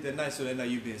them to hit that night, so that now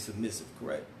you being submissive,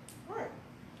 correct? Right.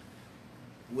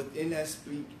 Within that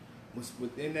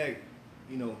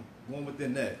going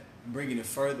within that, bringing it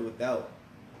further without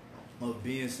of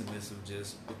being submissive,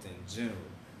 just within general.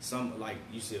 Some, like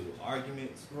you said, with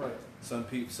arguments. Right. Some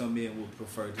men would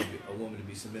prefer a woman to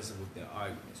be submissive with their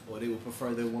arguments, or they would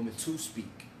prefer their woman to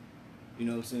speak. You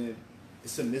know what I'm saying?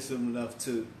 Submissive enough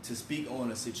to speak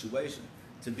on a situation,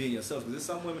 to be in yourself. Because there's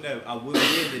some women that I will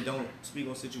admit that don't speak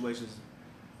on situations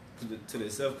to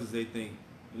themselves because they think,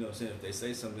 you know what I'm saying, if they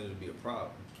say something, it'll be a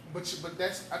problem. But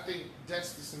I think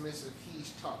that's the submissive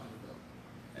he's talking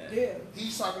about. Yeah.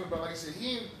 He's talking about, like I said,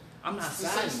 he ain't. I'm not the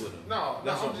siding sense- with him. No,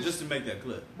 That's I'm what, just to make that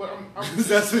clear. But I'm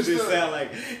That's what it just- sounded like.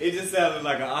 It just sounded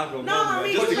like an awkward No, moment. I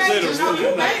mean, Just you to made clear it, the no, room. you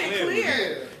I'm not made it clear.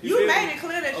 clear. Yeah. You feel made me? it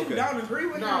clear that you Okay. don't agree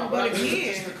with No, him, but I but think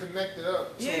again, just to connect it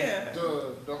up to Yeah.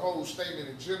 the whole statement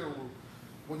in general,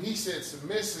 when he said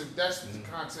submissive, that's the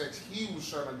context he was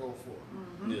trying to go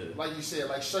for. Yeah. Like you said,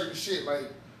 like certain shit, like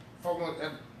if I want,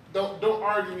 don't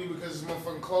argue me because it's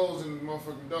motherfucking clothes and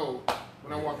motherfucking dough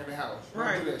when I walk in the house. Don't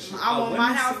right. do that shit. I want my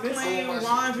women house submissive. clean, I want my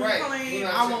laundry shit- right. clean. You know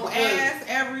what I I'm want saying? ass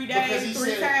every Because day, he 3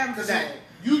 said- times a 'cause day.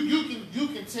 You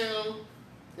can tell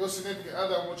your significant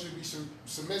other, I want you to be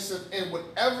submissive, and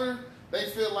whatever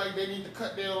they feel like they need to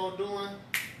cut down on doing,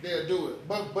 they'll do it.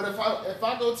 But if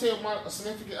I go tell my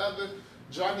significant other,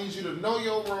 Joe, I need you to know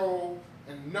your role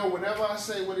and know whenever I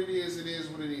say what it is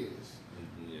what it is.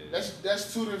 Yeah.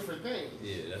 That's two different things.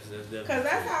 Yeah, that's definitely. Because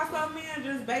that's how some men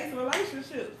just base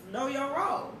relationships. Know your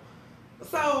role.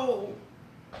 So,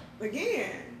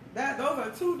 again, those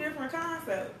are two different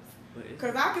concepts. But it's-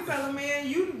 Because I can tell a man,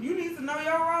 you need to know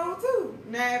your role too.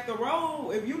 Now,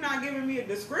 if you're not giving me a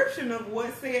description of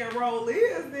what said role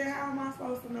is, then how am I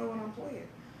supposed to know what I'm playing?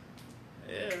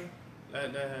 Yeah,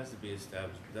 that has to be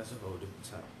established. That's a whole different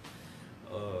topic.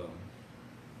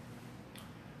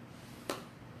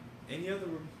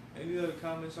 Any other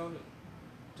comments on it?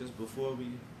 Just before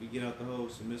we get out the whole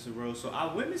submissive role. So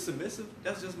are women submissive?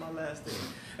 That's just my last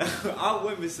thing. Are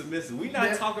women submissive? We not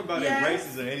Yeah. talking about Yes. their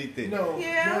races or anything. No,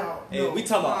 Yeah. And we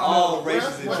talking about all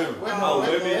races in general. All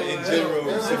women in general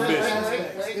wait, submissive. wait,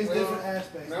 It's wait. different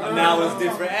aspects. No. Now it's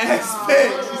different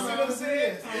aspects. You see what I'm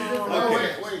saying? It's different No, Okay.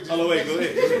 aspects. wait. Hold on, wait, go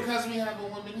ahead. Just because we have a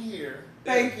woman here,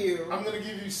 Thank you. I'm gonna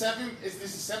give you this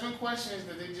is 7 questions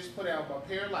that they just put out by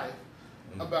Pair Life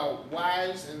about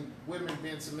wives and women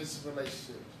being submissive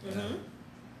relationships. Mhm.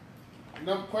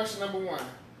 Question number 1: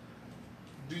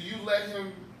 Do you let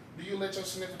your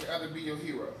significant other be your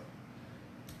hero?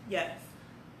 Yes.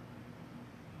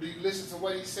 Do you listen to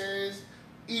what he says,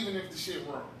 even if the shit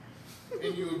wrong?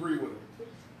 And you agree with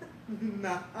her.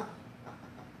 Nah.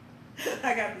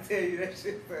 I got to tell you that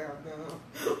shit sound dumb.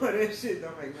 But that shit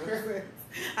don't make no sense.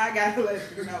 I got to let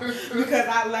you know. Because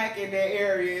I lack in that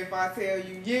area if I tell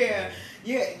you,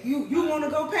 you want to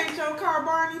go paint your car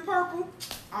Barney purple?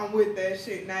 I'm with that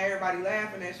shit. Now everybody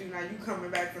laughing at you. Now you coming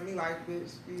back to me like,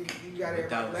 bitch, you got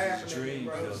everybody laughing at me,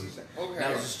 bro.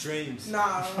 That was streams.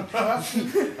 Nah.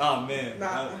 Oh, man.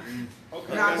 Nah.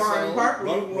 Okay. Not Barney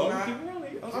purple. You will Roll, not. keep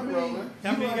rolling. I'm rolling.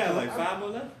 How many you got? Like 5 more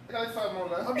left? I got like 5 more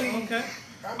left. Okay.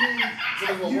 So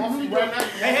there's a one for you right now.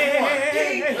 Hey. Wait.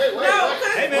 Hey, man.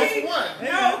 What's one?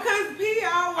 No, because P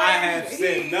always. I have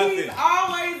said nothing. He's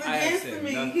always I have against said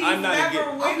me. nothing. He's I'm not never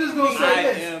against- with I'm just me. gonna say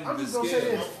I this. am I'm just the gonna say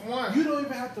scared. this. One. You don't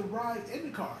even have to ride in the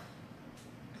car.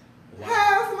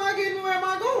 How else am I getting where am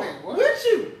I going? Wait, what? With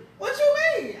you? What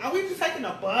you mean? Are we just taking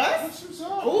a bus? What you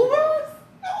talking Ubers?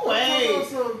 No way.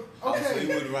 So Okay.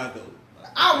 you would ride the.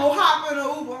 I will hop in an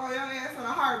Uber on your ass in a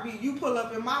heartbeat. You pull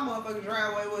up in my motherfucking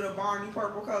driveway with a Barney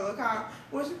purple color car.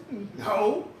 What you?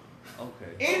 No.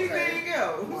 Okay. Anything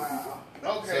else? Wow.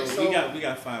 Okay, So, so we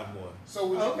got 5 more.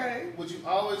 So Okay. would you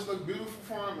always look beautiful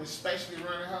for him, especially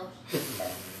around the house?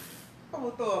 I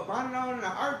will throw a bonnet on in a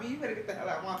heartbeat. You better get the hell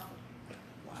out of my.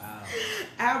 Wow.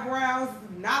 Eyebrows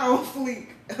not on fleek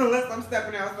unless I'm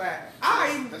stepping outside.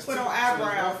 I even That's put two. on So that's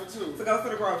eyebrows one for two. to go to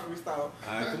the grocery store. All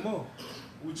right, come on.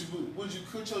 Would you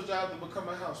quit your job to become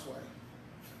a housewife?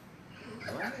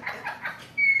 What?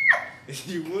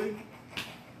 You would?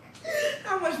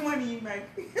 How much money you make?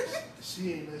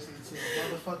 She ain't listening to a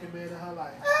motherfucking man in her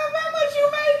life. How much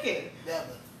you making? Never.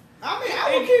 I mean,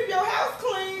 I will keep your house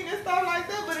clean and stuff like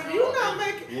that, but if you not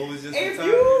making, What was this? if the time?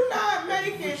 you not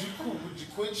making, Would you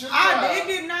quit your job? it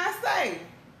did not say.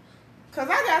 Cause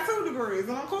I got 2 degrees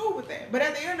and I'm cool with that. But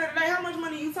at the end of the day, how much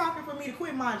money you talking for me to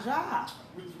quit my job?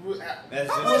 That's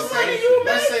How just much the money same you shit.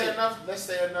 Let's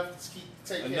say enough to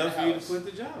take care Enough of for the you to house. quit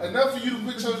the job. Enough for you to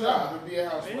quit your job and be a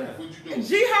housewife. Yeah. Would you do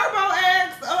G it? Herbo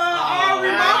asked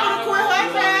Ari Mama to quit her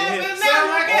job and now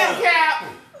look at her.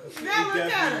 Now look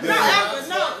at her. No,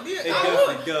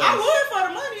 I would for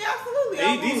the money, absolutely.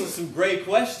 I These are would. some great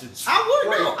questions. I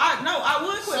would Great. I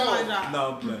would quit So- my job.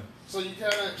 No, man. So you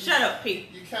kind of Shut up, P.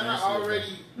 You kind of Absolutely.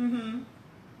 already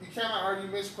you kind of already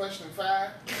missed question 5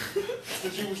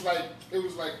 because you was like it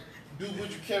was like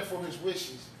would you care for his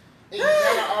wishes and you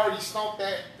kind of already stomped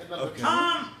that in number Okay. 2.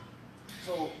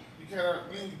 So you kind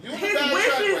of you in His the bad track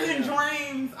wishes right and now.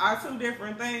 dreams are 2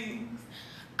 different things.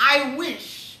 I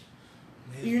wish,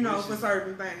 His for wishes-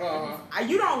 certain things.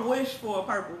 You don't wish for a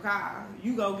purple car.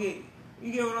 You go get it.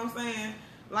 You get what I'm saying?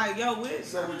 Like, yo, wish.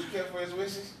 So would you care for his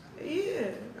wishes? Yeah.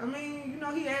 I mean,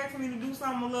 he asked me to do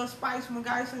something a little Spice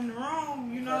McGice in the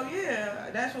room.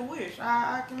 Yeah, that's a wish.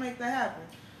 I can make that happen.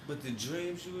 But the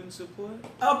dreams you wouldn't support?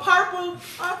 A purple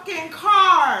fucking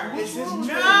car. It's his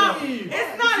No, dream.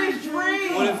 it's not his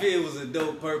dream. What if it was a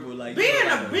dope purple like Being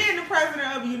the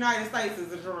president of the United States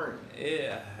is a dream.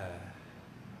 Yeah.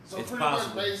 So It's pretty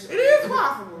possible. much It basically is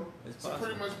possible. It's So possible.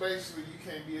 pretty much basically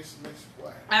you can't be a submissive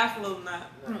wife. Absolutely not.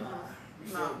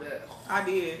 You No. feel that? I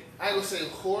did. I ain't gonna say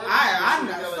court. I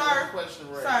know, Sir. sir. Question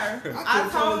right. Sir, I I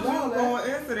could've told told you y'all that.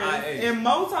 going into this, Hey. and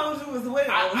Mo told you as well.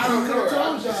 I don't know. could've told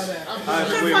I'm y'all just- that. I'm I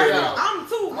just agree figuring with it you. out. I'm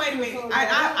too. Wait a minute.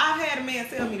 I had a man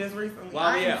tell me this recently.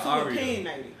 While we I at am too Aria.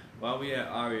 opinionated. While we at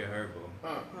Aria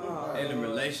Herbo, in a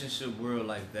relationship world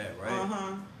like that,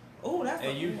 right? Oh, that's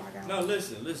And you, I got no,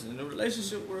 listen, in a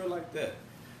relationship world like that,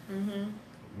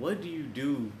 what do you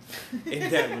do in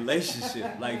that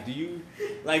relationship? Like, do you,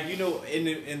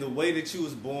 in the way that you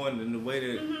was born, in the way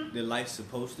that life's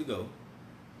supposed to go,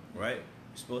 right?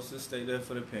 You're supposed to stay there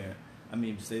for the parent.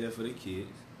 Stay there for the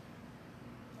kids.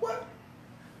 What?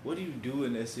 What do you do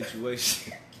in that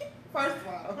situation? First of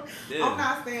all, Yeah. I'm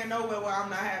not staying nowhere where I'm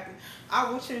not happy. I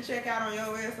will check out on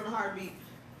your ass in a heartbeat.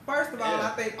 First of all, Yeah. I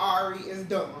think Ari is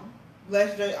dumb.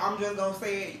 I'm just gonna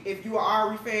say it. If you are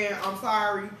Ari fan, I'm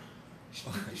sorry.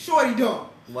 Shorty dumb.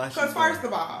 Why she Because dumb? first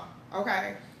of all,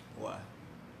 okay, Why?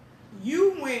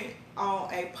 you went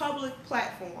on a public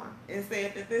platform and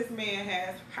said that this man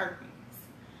has herpes,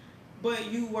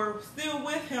 but you were still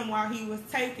with him while he was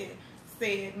taking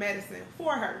said medicine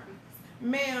for herpes.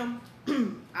 Ma'am,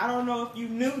 I don't know if you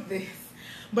knew this,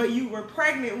 but you were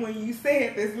pregnant when you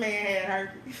said this man had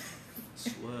herpes.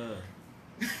 Swear.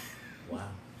 Wow.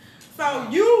 So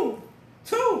you,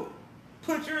 too,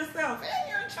 put yourself and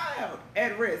your child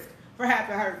at risk for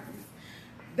having herpes.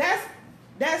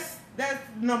 That's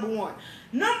number one.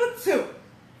 Number two,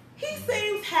 he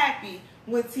seems happy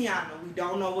with Tiana. We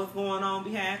don't know what's going on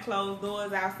behind closed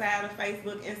doors outside of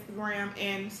Facebook, Instagram,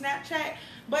 and Snapchat.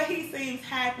 But he seems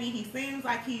happy. He seems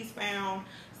like he's found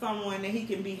someone that he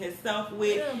can be himself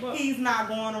with. Yeah, He's not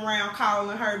going around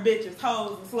calling her bitches,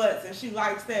 hoes, and sluts, and she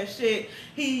likes that shit.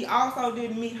 He also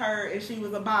didn't meet her and she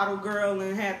was a bottle girl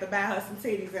and had to buy her some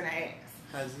titties and an ass.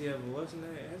 Has he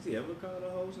ever called her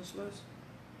hoes and sluts?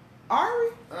 Ari?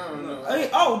 I don't know.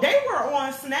 Oh, they were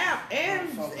on Snap and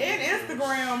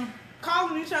Instagram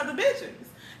calling each other bitches.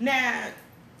 Now,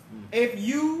 if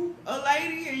you a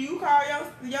lady and you call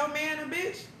your man a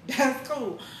bitch, that's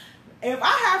cool. If I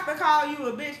have to call you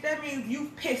a bitch, that means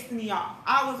you pissed me off.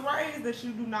 I was raised that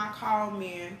you do not call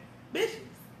men bitches.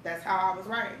 That's how I was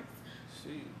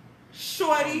raised.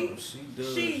 Shorty,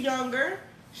 she younger.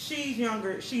 She's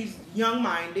younger. She's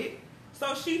young-minded.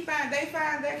 So they find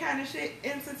that kind of shit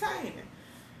entertaining.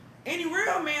 Any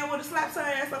real man would have slapped her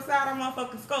ass upside her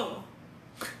motherfucking skull.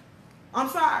 I'm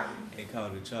sorry. And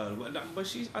called her child. But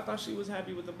I thought she was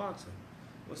happy with the boxing.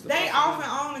 What's the They boxing off doing?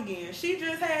 and on again. She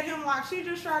just had him locked. She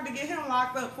just tried to get him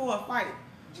locked up for a fight.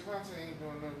 Javante ain't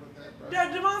doing nothing with that, bro. Yeah,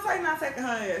 Javante not taking her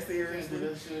ass Can't do seriously.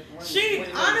 that shit. She,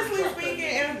 When honestly drop that speaking,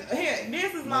 nigga, and here,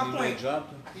 this is my Money point.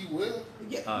 dropped her? he will.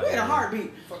 Yeah, Oh, we had yeah. a heartbeat. He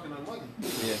fucking up money.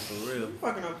 Yeah, for real. You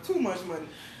fucking up too much money.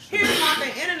 Here's my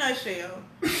thing. In a nutshell,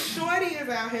 Shorty is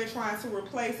out here trying to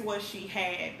replace what she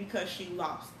had because she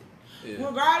lost it. Yeah.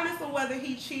 Regardless of whether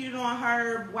he cheated on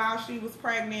her while she was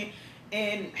pregnant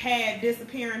and had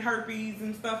disappearing herpes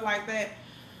and stuff like that,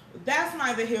 that's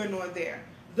neither here nor there.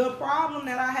 The problem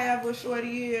that I have with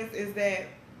Shorty is that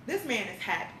this man is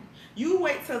happy. You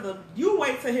wait till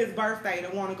his birthday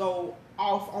to want to go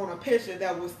off on a picture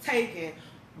that was taken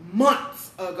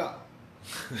months ago.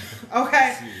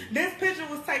 Okay? This picture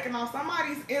was taken on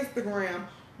somebody's Instagram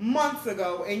months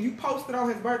ago, and you posted on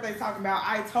his birthday talking about,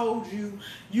 I told you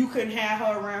you couldn't have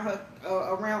her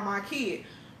around my kid.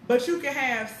 But you can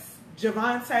have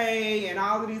Javante and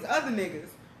all of these other niggas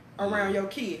around your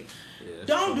kid. Yeah,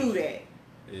 Don't true. do that.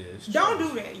 Yeah, it's Don't true.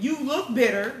 do that. You look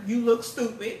bitter. You look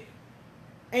stupid.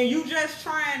 And you just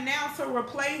trying now to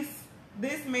replace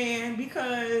this man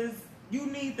because you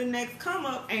need the next come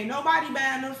up. Ain't nobody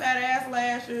buying them fat ass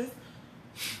lashes.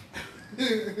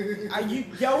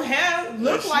 Your hair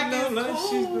look like it's cool.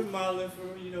 She's been modeling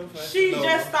for, She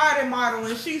just started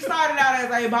modeling. She started out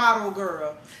as a bottle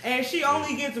girl. And she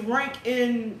only gets rank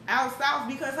in out south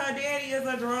because her daddy is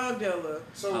a drug dealer.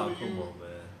 So Oh, do come you? on, man.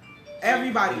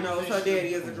 Everybody so do you knows think her she-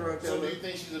 daddy is a drug So do dealer. you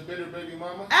think she's a bitter baby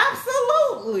mama?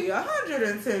 Absolutely,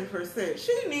 110%.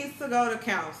 She needs to go to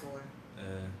counseling.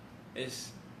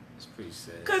 It's pretty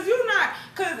sad. Cause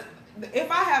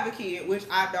if I have a kid, which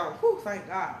I don't, thank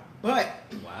God. But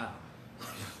Wow.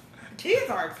 kids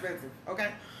are expensive,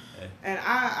 okay? Hey. And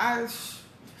I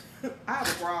have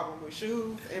a problem with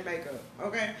shoes and makeup,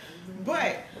 okay?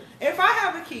 But if I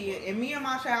have a kid and me and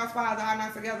my child's father are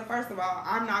not together, first of all,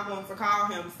 I'm not going to call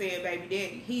him said baby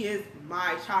daddy. He is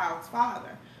my child's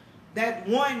father. That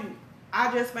one,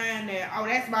 I just find that, oh,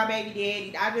 that's my baby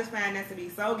daddy. I just find that to be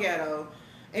so ghetto.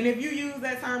 And if you use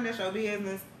that term, that's your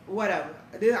business, whatever.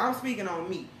 I'm speaking on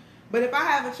me. But if I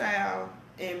have a child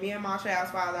and me and my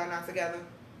child's father are not together,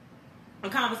 a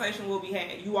conversation will be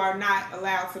had. You are not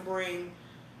allowed to bring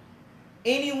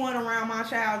anyone around my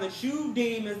child that you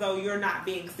deem as though you're not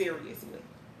being serious with.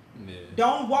 Yeah.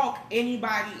 Don't walk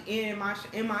anybody in my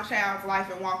child's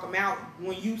life and walk them out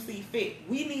when you see fit.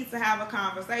 We need to have a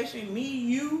conversation. Me,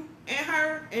 you, and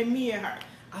her, and me and her.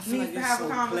 I feel Needs like to it's have so a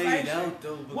conversation. played out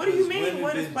though. What do you because mean? women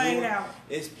What is been played doing- out?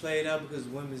 It's played out because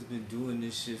women's been doing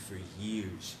this shit for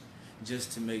years,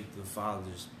 just to make the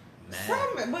fathers mad.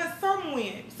 Some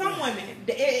women.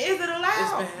 Is it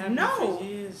allowed? It's been happening No. for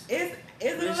years. Is But it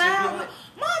it should allowed? be like-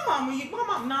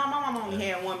 My mom only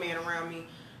had one man around me.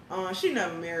 She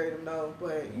never married him though.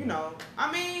 But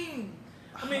I mean,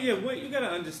 yeah, well, you gotta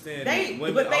understand. They- that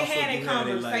women but they also had a do have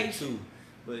their life, conversation. too.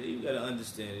 But you gotta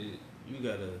understand it. You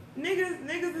gotta,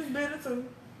 niggas is bitter too.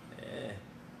 yeah.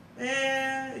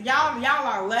 And y'all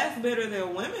are less bitter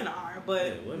than women are, but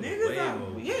Yeah, women niggas way are.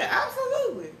 more. Yeah,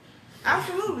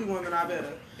 absolutely, women are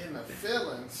better. In the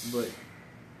feelings. But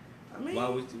I mean,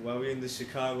 while we in the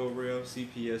Chicago realm,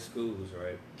 CPS schools,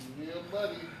 right? Yeah,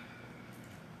 buddy.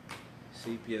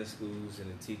 CPS schools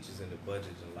and the teachers and the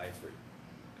budget and life rate.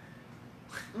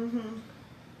 mm-hmm.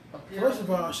 First of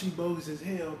all, she bogus as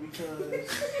hell because.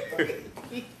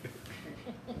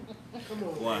 Come on,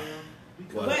 Why? man.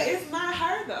 Because But it's not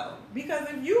her though, because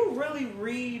if you really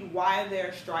read why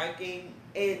they're striking,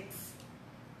 it's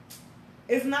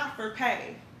not for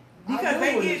pay. Because I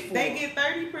they know what it's get for.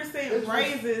 30% It's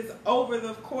raises over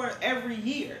the course every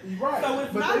year. Right. So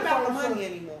it's But not they about the focus money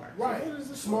on- anymore. Right.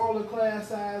 Smaller class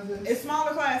sizes. It's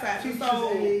smaller class sizes. Teachers'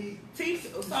 So aid,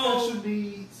 so special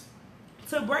needs.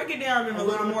 to break it down in a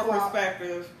little 11 more o'clock.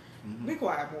 perspective, be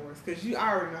quiet, Morris, because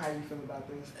I already know how you feel about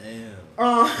this.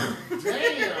 Damn.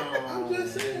 Damn. I'm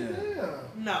just saying,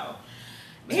 damn. No.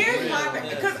 Here's my thing,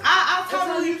 because I That's how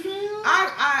totally, you feel?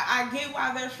 I get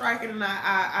why they're striking, and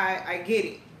I get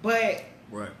it, but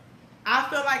Right. I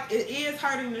feel like it is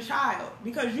hurting the child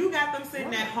because you got them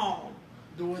sitting at home,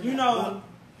 Doing you that. know.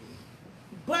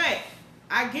 But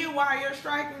I get why you're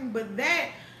striking, but that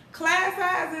class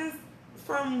sizes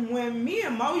from when me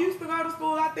and Mo used to go to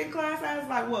school, I think class sizes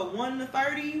like what 1 to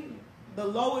 30, the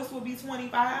lowest would be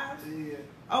 25. Yeah.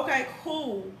 Okay,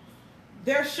 cool.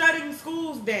 They're shutting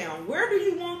schools down. Where do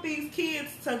you want these kids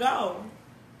to go?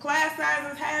 Class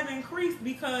sizes have increased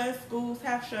because schools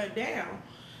have shut down.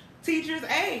 Teachers'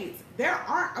 aides. There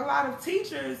aren't a lot of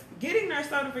teachers getting their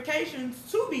certifications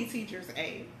to be teachers'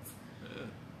 aides.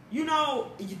 You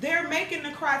know, they're making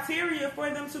the criteria for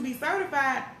them to be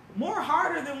certified more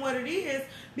harder than what it is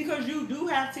because you do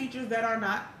have teachers that are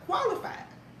not qualified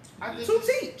I think to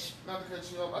it's- teach. Not to cut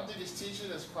you off, I think it's teacher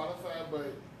that's qualified,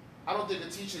 but I don't think a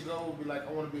teacher will be like,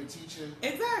 I want to be a teacher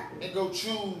Exactly. and go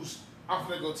choose, I'm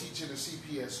going to go teach in a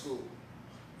CPS school.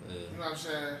 Yeah. You know what I'm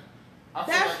saying? I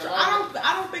feel That's like a true. lot of-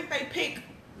 I don't think they pick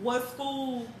what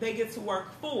school they get to work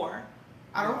for.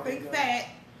 I don't No, think they don't. that.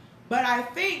 But I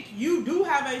think you do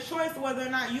have a choice whether or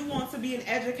not you want to be an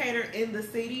educator in the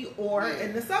city or Yeah.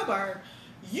 in the suburb.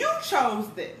 You chose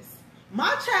this.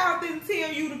 My child didn't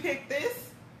tell you to pick this.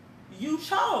 You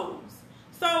chose.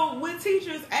 So with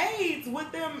teachers' aides,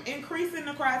 with them increasing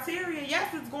the criteria,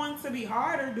 yes, it's going to be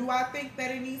harder. Do I think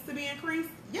that it needs to be increased?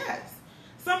 Yes.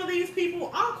 Some of these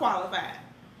people aren't qualified.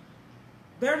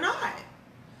 They're not.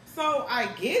 So I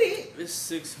get it. It's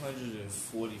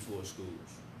 644 schools.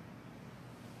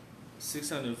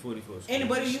 644 schools.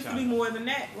 Anybody in used to be Chicago. more than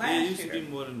that last Yeah, it year. used to be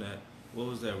more than that. What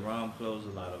was that? Rom closed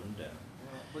a lot of them down.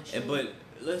 But And, you- but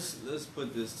let's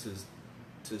put this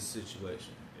to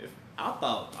situation. If I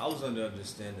thought I was under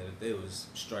understanding that they was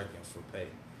striking for pay,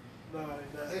 No,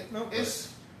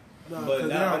 it's no. but 'cause they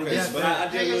now already got but that. I I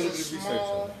think did a little it's bit a of research on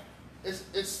small. it.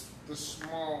 It's the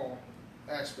small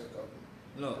aspect of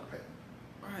it. No, The pay.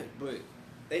 right, but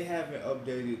they haven't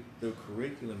updated the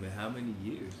curriculum in how many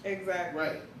years? Exactly.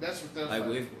 Right. That's what they're Like,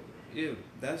 fighting if, yeah,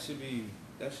 that should be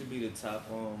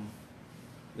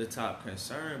the top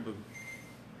concern. But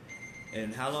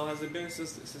and how long has it been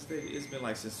since they? It's been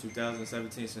like since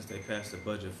 2017 since they passed the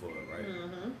budget for it, right?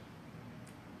 Mm-hmm.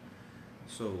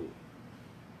 So,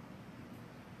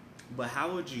 but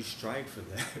how would you strike for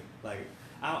that? Like,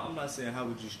 I'm not saying how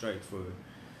would you strike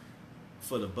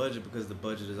for the budget because the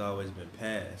budget has always been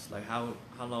passed. Like, how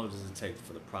long does it take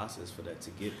for the process for that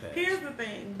to get passed? Here's the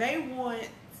thing: they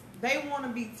want to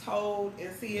be told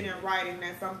and see it in writing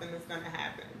that something is going to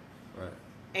happen, Right.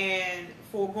 and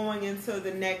for going into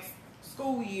the next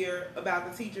school year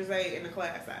about the teacher's aide and the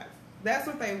class size. That's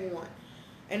what they want,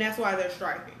 and that's why they're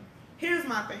striking. Here's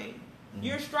my thing: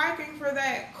 you're striking for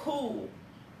that, cool,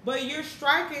 but you're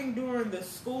striking during the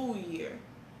school year.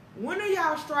 When are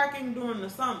y'all striking during the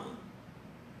summer?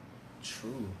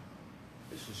 True.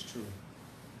 This is true.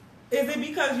 Is it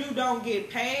because you don't get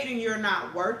paid and you're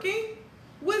not working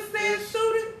with said Yes.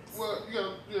 students? Well, you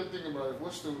gotta think about it.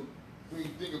 When you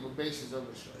think of the basis of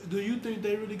a strike? Do you think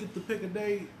they really get to pick a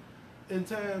day in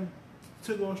time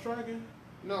to go striking?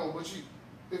 No, but you.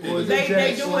 If Or is you it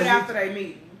They just- do it after they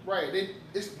meet. right.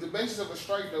 It's the basis of a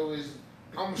strike though is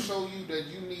I'm gonna show you that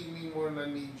you need me more than I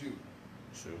need you.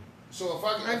 True. So if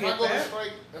I I get go that. to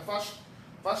strike, if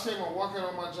I say I'm walking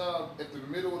on my job at the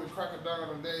middle of the crack of dawn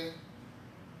of the day,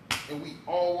 and we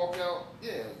all walk out,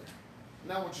 yeah.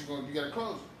 Now what you gonna do? You gotta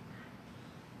close it.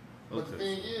 But the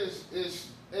Okay. thing is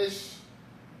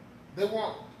they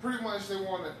want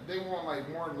like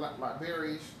more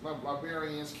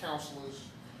librarians, counselors,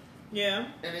 Yeah.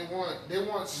 and they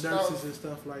want stuff. Nurses and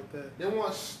stuff like that. They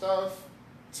want stuff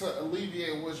to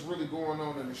alleviate what's really going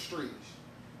on in the streets.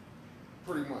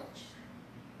 Pretty much.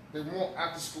 They want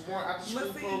after school Let's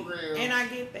see. programs. And I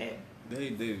get that. They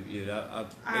yeah,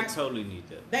 I- they totally need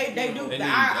that. They do. They need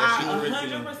I extra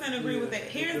curriculum. 100% agree with that.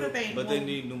 Here's the thing. But they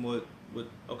need no more. But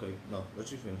okay, no,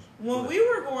 let you finish. When Go we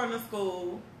were going to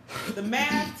school, the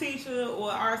math teacher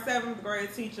or our 7th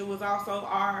grade teacher was also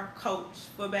our coach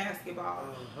for basketball.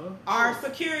 Uh-huh. Our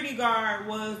security guard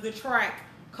was the track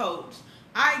coach.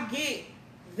 I get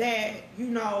that,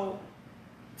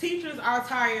 teachers are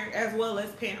tired as well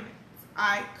as parents.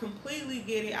 I completely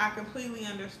get it. I completely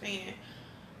understand.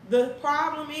 The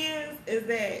problem is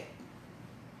that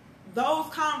those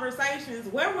conversations,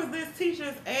 where was this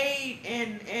teacher's aid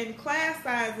and class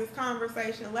sizes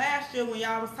conversation last year when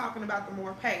y'all was talking about the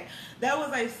more pay? That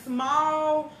was a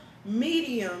small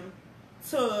medium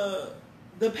to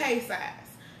the pay size.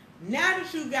 Now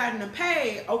that you've gotten the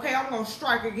pay, okay, I'm going to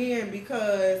strike again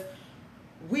because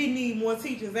we need more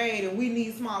teacher's aid and we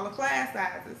need smaller class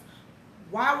sizes.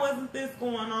 Why wasn't this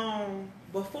going on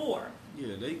before?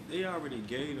 Yeah, they already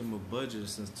gave them a budget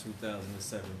since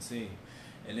 2017.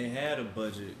 And they had a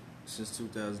budget since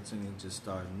 2010 just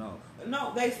starting off.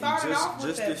 No, they started off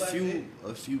with that budget.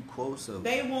 A few quotes of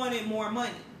they wanted more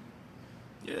money.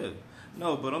 Yeah.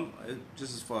 No, but I'm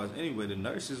just as far as anyway, the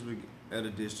nurses at the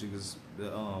district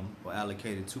were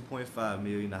allocated $2.5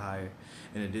 million to hire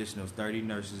an addition of 30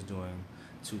 nurses during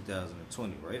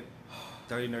 2020, right?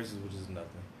 30 nurses, which is nothing.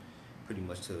 Pretty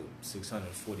much to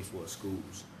 644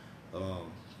 schools.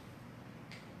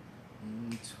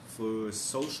 For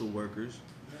social workers,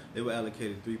 they were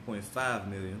allocated $3.5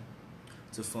 million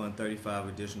to fund 35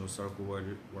 additional circle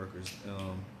workers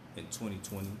in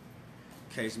 2020.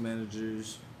 Case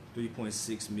managers,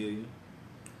 $3.6 million.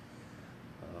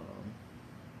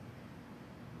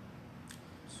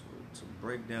 So to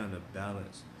break down the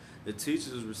balance, the teachers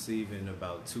is receiving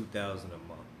about $2,000 a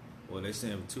month. Well, they're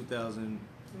saying $2,000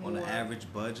 on the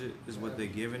average budget is what they're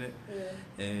giving it,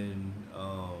 and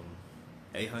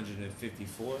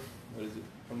 854. What is it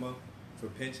per month for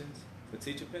pensions, for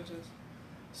teacher pensions?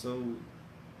 So,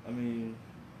 I mean,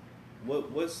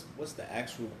 what's the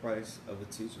actual price of a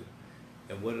teacher,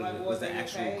 and what's the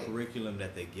actual curriculum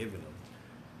that they're giving them?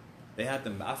 They have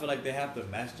to. I feel like they have to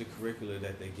match the curriculum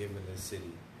that they're giving the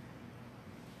city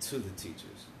to the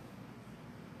teachers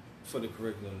for the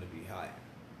curriculum to be higher.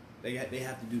 They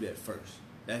have to do that first.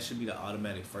 That should be the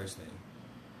automatic first thing.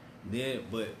 Then,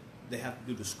 but they have to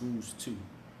do the schools too.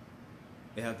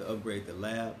 They have to upgrade the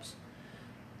labs,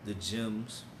 the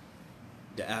gyms,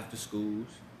 the after schools.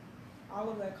 All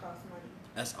of that costs money.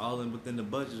 That's all within the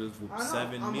budget of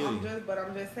 $7 million.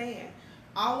 I'm just saying,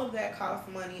 all of that costs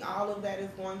money. All of that is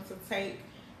going to take,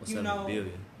 $7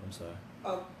 billion. I'm sorry.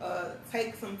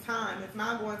 Take some time. It's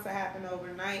not going to happen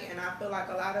overnight. And I feel like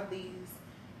a lot of these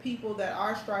people that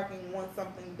are striking want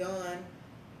something done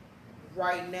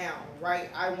right now, right?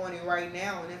 I want it right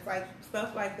now. And it's like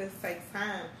stuff like this takes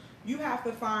time. You have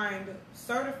to find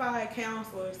certified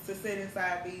counselors to sit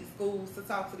inside these schools to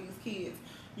talk to these kids.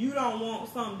 You don't want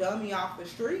some dummy off the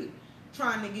street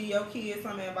trying to give your kids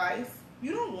some advice.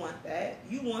 You don't want that.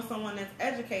 You want someone that's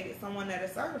educated, someone that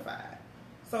is certified.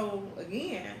 So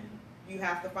again, you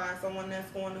have to find someone that's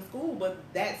going to school, but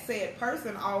that said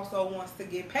person also wants to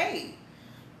get paid.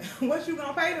 What you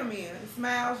gonna pay them in?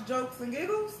 Smiles, jokes, and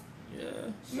giggles?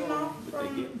 Yeah. You know, but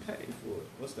they getting paid for it.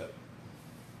 What's that?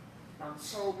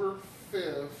 October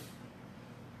 5th,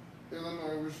 this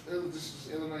is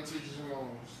Illinois Teachers and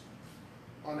Loans.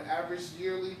 On the average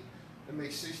yearly, they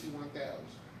make $61,000.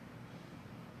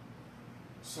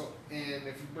 So, and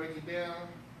if you break it down,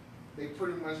 they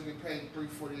pretty much get paid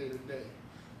 $348 a day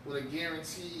with a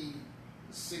guaranteed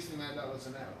 $69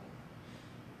 an hour.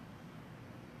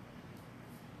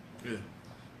 Yeah.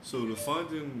 So the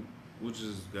funding, which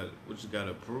got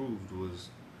approved, was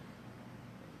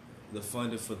the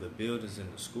funding for the buildings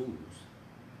in the schools.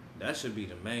 That should be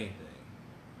the main thing.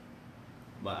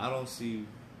 But I don't see,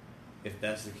 if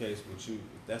that's the case with you,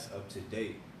 if that's up to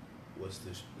date, what's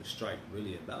the strike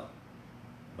really about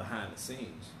behind the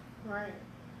scenes. Right.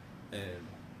 And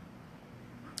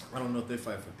I don't know if they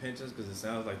fight for pensions, because it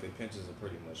sounds like their pensions are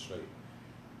pretty much straight.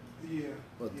 Yeah.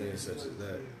 But things such as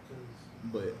that.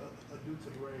 But due to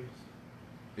the raise.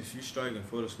 If you're striking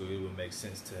for the school, it would make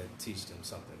sense to teach them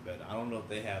something better. I don't know if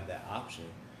they have that option,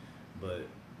 but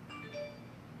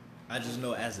I just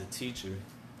know as a teacher,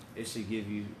 they should give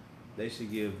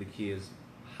the kids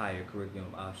higher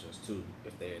curriculum options too,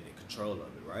 if they're in the control of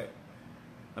it, right?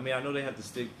 I mean, I know they have to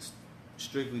stick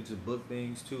strictly to book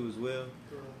things too as well,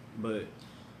 but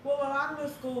well, a lot of the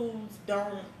schools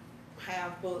don't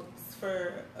have books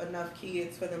for enough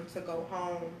kids for them to go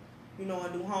home,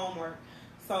 and do homework.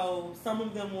 So some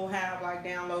of them will have like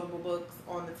downloadable books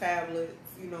on the tablets,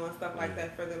 and stuff like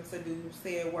that for them to do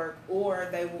said work, or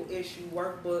they will issue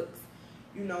workbooks,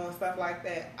 and stuff like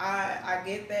that. I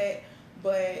get that,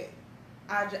 but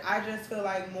I just feel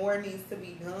like more needs to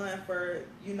be done for,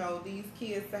 these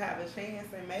kids to have a chance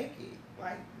and make it.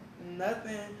 Like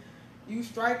nothing, you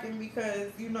striking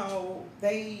because,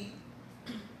 they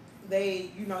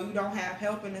you don't have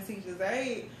help in the teacher's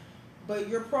aid, but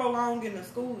you're prolonging the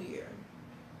school year.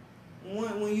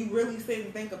 when you really sit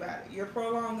and think about it, you're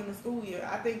prolonging the school year.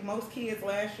 I think most kids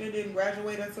last year didn't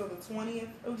graduate until the 20th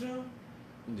of June.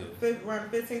 Yeah,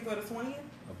 Around the 15th or the 20th.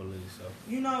 I believe so.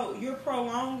 You know, you're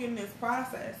prolonging this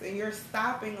process and you're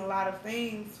stopping a lot of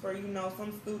things for, you know,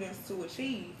 some students to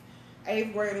achieve.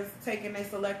 8th graders taking their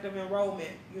selective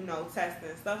enrollment, you know,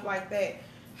 testing, stuff like that.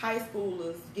 High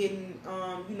schoolers getting,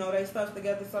 you know, their stuff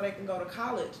together so they can go to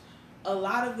college. A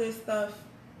lot of this stuff,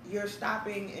 you're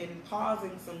stopping and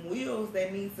pausing some wheels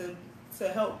that need to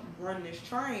help run this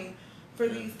train for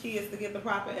these kids to get the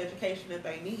proper education that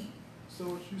they need. So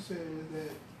what you saying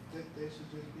is that they should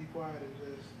just be quiet and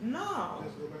just No.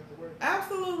 just go back to work?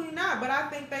 Absolutely not. But I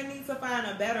think they need to find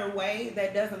a better way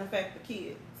that doesn't affect the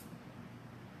kids.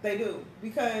 They do.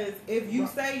 Because if you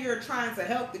say you're trying to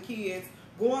help the kids,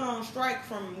 going on strike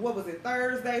from, what was it,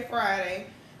 Thursday, Friday,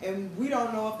 and we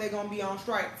don't know if they're going to be on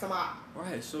strike tomorrow.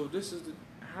 Right. So this is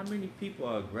how many people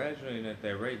are graduating at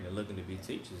that rate and looking to be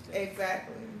teachers then?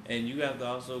 Exactly. And you have to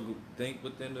also think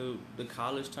within the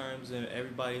college terms and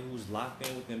everybody who's locked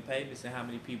in within payments and how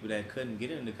many people that couldn't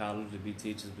get into college to be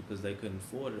teachers because they couldn't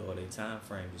afford it or their time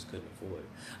frame just couldn't afford it.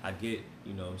 I get,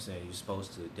 you know what I'm saying, you're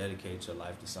supposed to dedicate your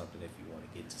life to something if you want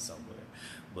to get to somewhere.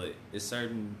 But there's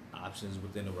certain options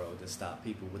within the road that stop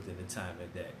people within the time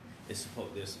that they're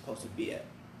supposed to be at,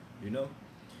 you know?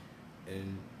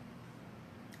 And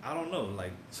I don't know,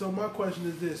 like... So my question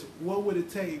is this: what would it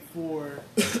take for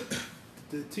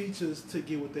the teachers to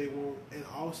get what they want, and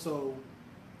also,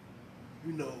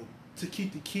 you know, to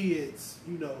keep the kids,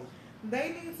 you know?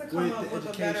 They need to come up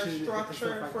with a better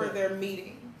structure for their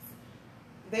meetings.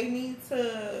 They need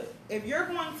to, if you're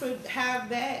going to have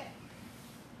that,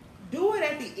 do it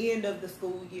at the end of the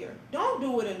school year. Don't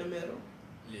do it in the middle.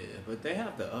 Yeah, but they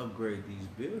have to upgrade these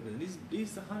buildings.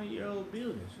 These are 100-year-old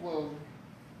buildings. Well,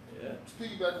 Yeah.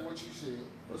 piggyback on what you said.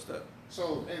 What's that?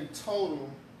 So in total,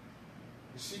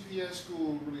 the CPS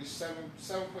school released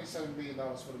 $7.7 billion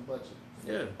for the budget.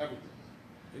 For Yeah. everything.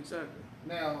 Exactly.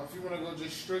 Now, if you want to go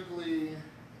just strictly,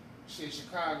 say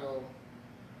Chicago,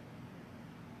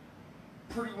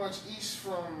 pretty much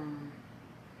for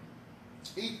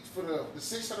the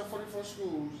 644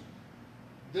 schools,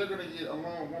 they're gonna get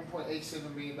alone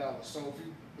 $1.87 million. So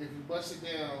if you bust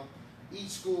it down, each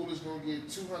school is gonna get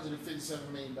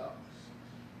 $257 million.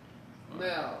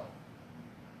 Now,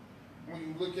 when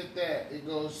you look at that, it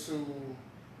goes to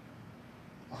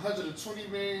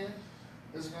 $120 million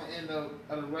is gonna end up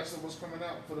out of the rest of what's coming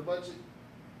out for the budget.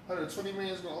 $120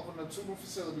 million is gonna open up 2 new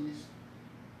facilities,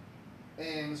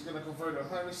 and it's gonna convert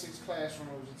 106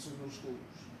 classrooms into new schools,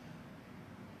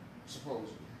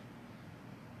 supposedly.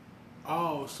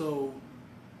 Oh, so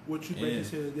what you basically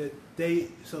saying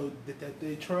is that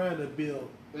they're trying to build.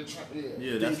 They're Yeah,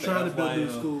 They're that's trying the to build new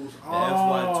FY, schools. The I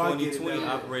FY get it 2020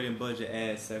 now. operating budget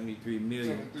adds $73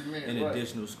 million in right.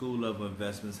 additional school level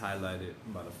investments highlighted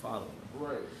by the following.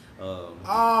 Right. Oh,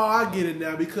 I get it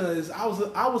now, because I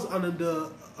was under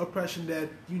the impression that,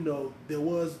 you know, there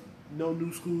was no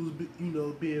new schools, you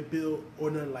know, being built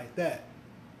or nothing like that.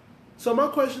 So my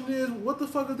question is, what the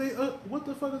fuck are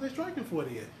they striking for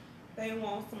then? They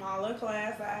want smaller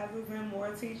class sizes and more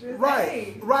teachers. Right,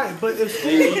 Hey. right. But if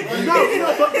schools,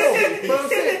 but I'm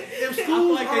saying, if I schools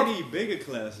feel like are, they need bigger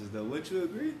classes though. Wouldn't you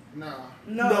agree? Nah.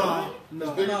 No.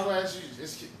 It's bigger class.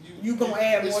 You gonna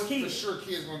add more For kids. sure,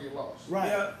 kids gonna get lost. right.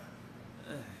 Yeah.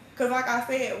 Cause like I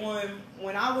said,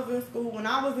 when I was in school,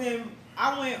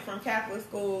 I went from Catholic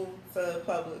school to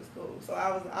public school, so I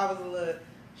was a little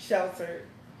sheltered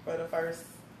for the first,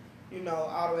 you know,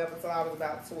 all the way up until I was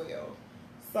about 12.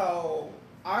 So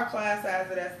our class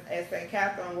sizes at St.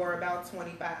 Catherine were about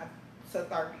 25 to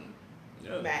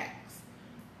 30 max.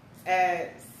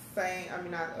 At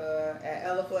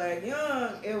Ella Flag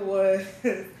Young, it was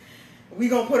we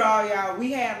gonna put all y'all.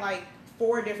 We had like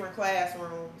 4 different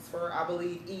classrooms for, I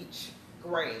believe, each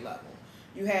grade level.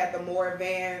 You had the more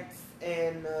advanced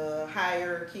and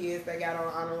higher kids that got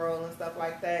on honor roll and stuff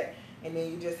like that, and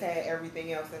then you just had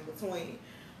everything else in between.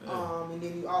 And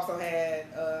then you also had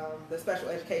the special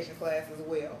education class as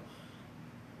well.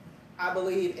 I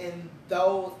believe in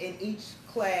each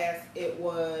class it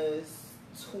was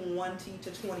 20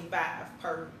 to 25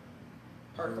 per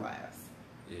class.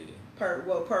 Yeah.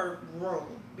 Per room,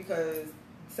 because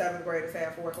 7th graders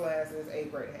had 4 classes,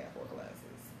 8th graders had 4 classes.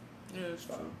 Yeah, it's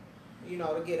So, true. you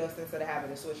know, to get us into the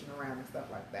habit of switching around and stuff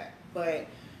like that. But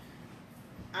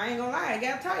I ain't gonna lie, it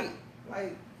got tight.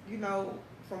 Like, you know,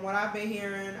 from what I've been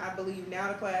hearing, I believe now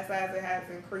the class size has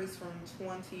increased from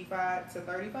 25 to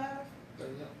 35.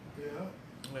 Yeah.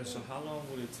 Yeah, so how long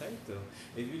would it take though?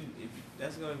 If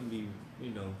that's going to be,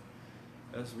 you know,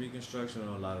 that's reconstruction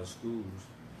on a lot of schools.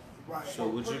 Right. So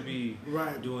would you be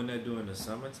Right. doing that during the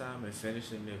summertime and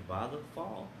finishing it by the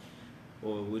fall,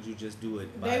 or would you just do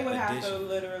it by They would have to addition?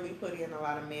 literally put in a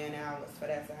lot of man hours for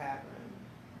that to happen.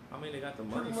 I mean, they got the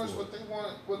money Pretty much for what it. they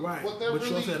want, what, Right. what they're But you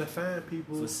really, also had to find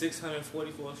people. For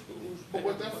 644 schools. but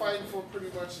what they're fighting for pretty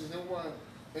much is they want,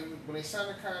 and when they sign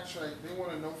a contract, they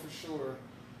want to know for sure.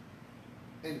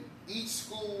 In each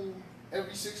school,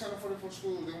 every 644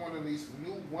 schools, they want at least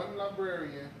one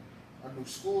librarian, a new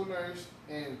school nurse,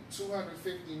 and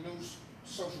 250 new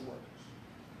social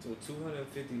workers. So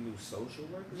 250 new social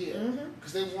workers. Yeah, Mhm.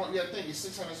 because they want. Yeah, I think it's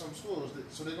 600 some schools,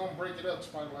 so they're gonna break it up to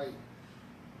probably like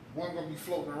one gonna be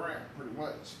floating around pretty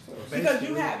much. Because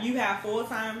you have full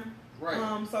time Right.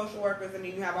 social workers, and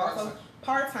then you have also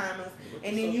part timers, What's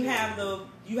and the then you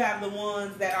social have the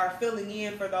ones that are filling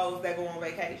in for those that go on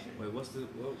vacation. Wait, what's the?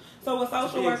 What? So a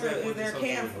social be worker exact, is what's the their social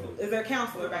counselor, worker? is their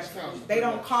counselor. It's Basically. counselor, They pretty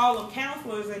don't much. call them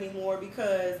counselors anymore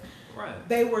because Right.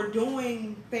 they were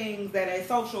doing things that a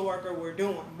social worker were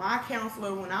doing. My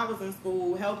counselor, when I was in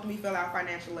school, helped me fill out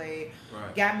financial aid,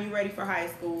 Right. got me ready for high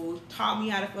school, taught me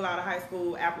how to fill out a high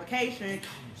school application.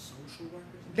 Social workers.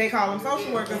 They call them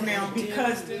social workers now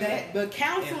because that the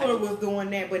counselor was doing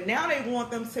that, but now they want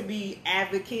them to be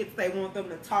advocates. They want them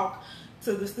to talk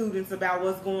to the students about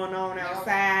what's going on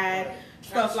outside, Right.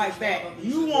 stuff like that. Counselors now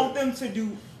You used want to them to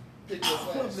do pick your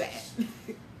all of that. classes.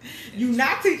 You're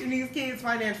not teaching these kids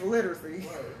financial literacy.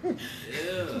 Right.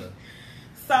 Yeah.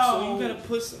 So, So you gotta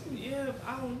put some. Yeah,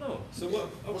 I don't know. So what?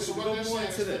 Well, Okay, so go what they're more saying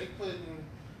into that.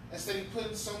 instead of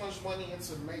putting so much money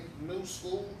into make new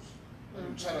schools,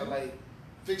 and try to like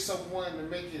fix up one to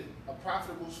make it a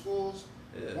profitable schools.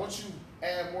 Yeah. Once you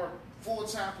add more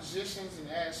full-time positions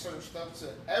and add certain stuff to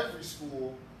every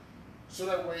school, so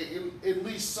that way at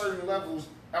least certain levels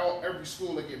out every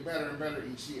school they get better and better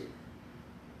each year.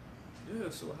 Yeah.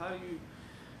 So how do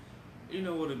you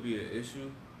know what would be an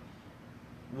issue?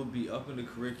 Would be upping the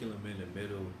curriculum in the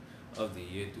middle of the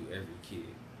year through every kid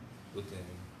within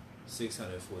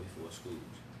 644 schools.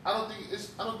 I don't think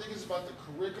it's about the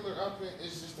curricular upping.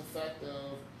 It's just the fact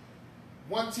of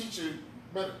one teacher.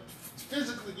 But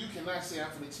physically, you cannot say I'm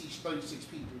going to teach 36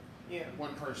 people, yeah.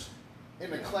 one person,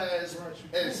 in a class Right,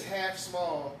 you as can't. half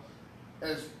small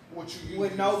as what you use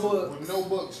With no books. with no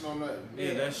books, no nothing. Yeah,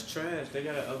 Yeah. that's trash. They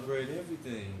gotta upgrade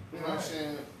everything. You know what I'm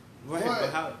saying? Right, But- but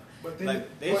how? But then,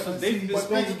 Like they've but been think supposed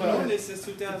to be about doing it. this since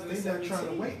they not 2017. trying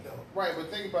to wait though. Right, but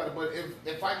think about it. But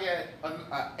if I get an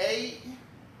A,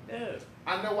 Yeah.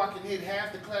 I know I can hit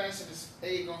half the class, and this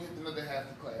A gonna hit another half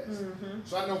the class. Mm-hmm.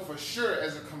 So I know for sure,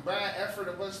 as a combined effort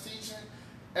of us teaching,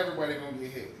 everybody gonna get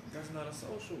hit. That's not a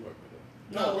social worker though.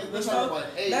 No, we're the talking so- about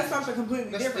A's. that's something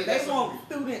completely That's- different. that's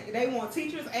They want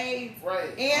teachers' aides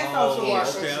Right. and Oh, social yeah,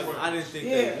 workers. okay. social work. I didn't think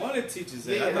Yeah. they wanted teachers.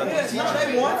 Yeah, I thought yeah, they Yeah, no, teachers'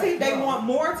 they aides. want they Right. want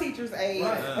more teachers' aides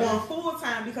Right. on full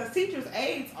time because teachers'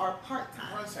 aides are part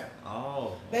time. One time.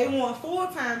 Oh. They want full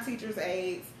time teachers'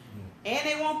 aides and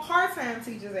they want part time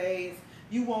teachers' aides.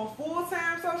 You want full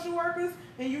time social workers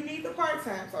and you need the part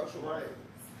time social Right. workers.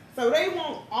 So they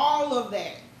want all of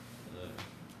that.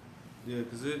 Yeah,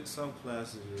 because in some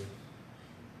classes,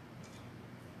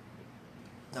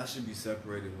 I should be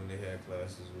separated when they had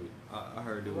classes with. I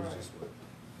heard it was Right. just what.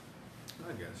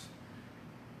 I guess.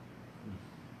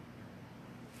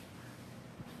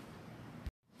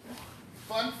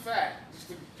 Fun fact, just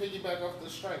to piggyback off the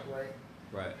strike, right?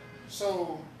 Right.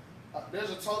 So there's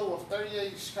a total of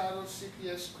 38 Chicago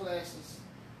CPS classes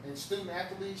and student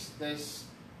athletes that's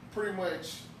pretty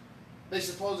much they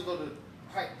supposed to go to The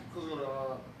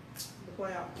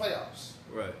playoff. playoffs.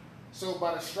 Right. So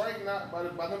by the strike,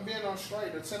 by them being on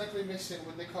strike, they're technically missing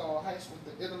what they call high school.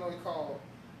 What the Illinois call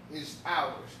is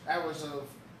hours of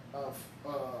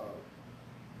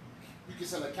you can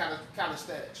say like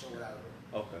calisthenics or whatever.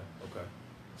 Okay.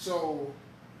 So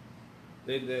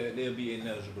They'll be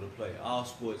ineligible to play all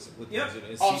sports with Yep.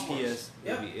 in All CPS. sports.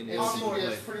 They'll Yep. be and ineligible to play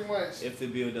CPS pretty much if the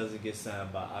bill doesn't get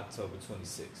signed by October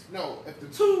 26th. no if the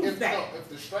Tuesday. if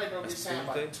the strike don't get That's signed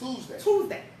by Tuesday.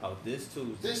 Tuesday. Oh, this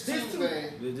Tuesday. This This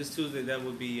Tuesday, This Tuesday that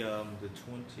would be the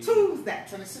 20. Tuesday.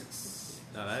 26.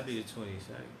 No, that'd be the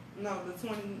 22nd. No, the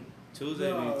 20.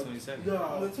 Tuesday would be the 22nd. The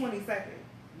No, 22nd.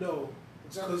 no,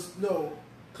 Exactly.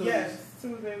 cause Yes,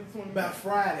 Tuesday the 22nd. by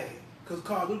Friday, cause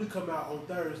Call of Duty come out on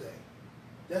Thursday.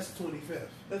 That's the 25th.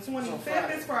 The 25th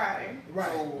Friday. is Friday.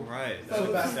 Right. So, Right.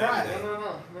 So That's by Saturday. Friday.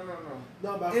 no.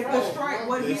 No, by If Friday. the strike,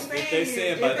 what he's If saying they is,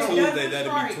 saying if by it Tuesday, doesn't that'd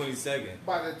strike, be 22nd.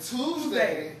 By the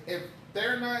Tuesday,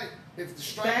 if the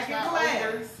strike's back in not class.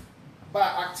 over by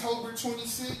October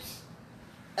 26th,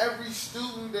 every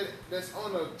student that's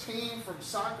on a team from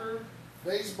soccer,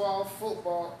 baseball,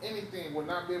 football, anything will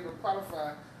not be able to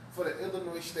qualify for the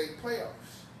Illinois State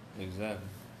playoffs. Exactly.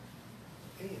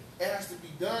 it has to be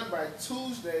done by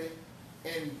Tuesday,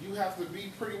 and you have to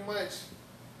be pretty much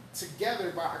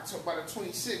together by by the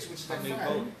 26th, which is that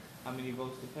Friday. How many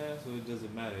votes to pass, or it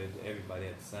doesn't matter if everybody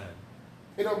has to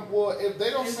sign? Well, if they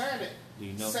don't sign it, Do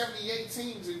you know? 78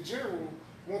 teams in general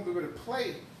won't be able to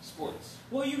play sports.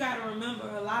 Well, you got to remember,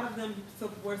 a lot of them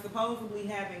were supposedly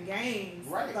having games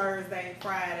Right. Thursday,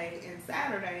 Friday, and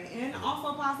Saturday, and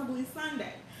also possibly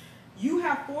Sunday. You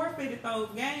have forfeited those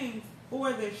games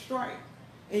for this strike,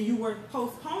 and you were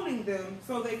postponing them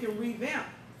so they can revamp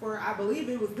for, I believe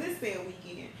it was this said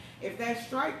weekend. If that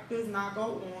strike does not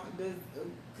go on,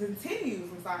 continues,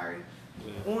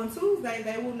 on Tuesday,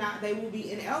 they will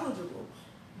be ineligible.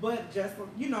 But just,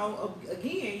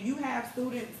 again, you have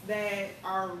students that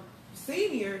are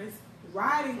seniors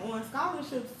riding on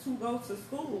scholarships to go to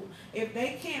school. If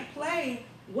they can't play,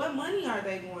 what money are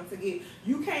they going to get?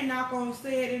 You can't knock on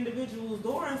said individual's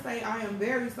door and say, I am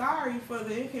very sorry for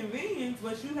the inconvenience,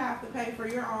 but you have to pay for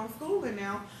your own schooling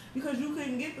now because you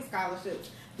couldn't get the scholarships.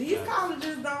 These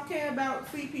colleges don't care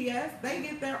about CPS. They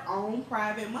get their own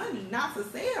private money. Not to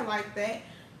say it like that,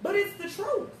 but it's the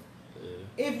truth.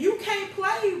 Yeah. If you can't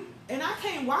play and I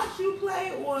can't watch you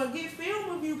play or get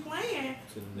film of you playing,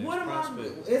 what am I?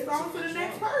 It's on to the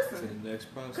next person. To the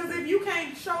next prospect. Because if you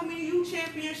can't show me you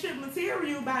championship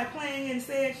material by playing in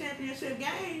said championship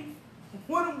games,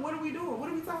 what are we doing? What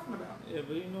are we talking about? Yeah,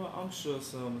 but I'm sure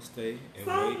some will stay and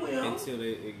Some wait will. until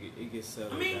it gets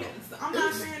settled I mean, out. I'm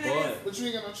not saying that. But you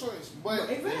ain't got no choice. But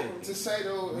Exactly. to say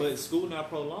though, But school not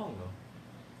prolonged though.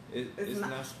 It's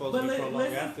not supposed to be prolonged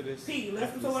listen, after this. Pete, after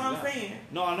listen to this what is I'm out. saying.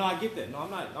 No, I get that. No,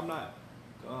 I'm not.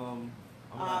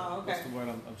 Okay. What's the word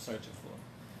I'm searching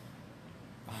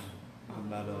for? I'm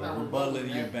not Not rebutting rebutting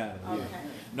your that. battle. Okay. Yeah.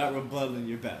 Not rebutting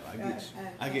your battle.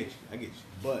 I get you.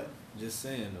 But just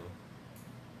saying though,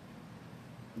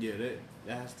 yeah,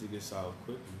 that has to get solved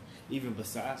quickly. Even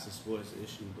besides the sports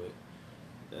issue, but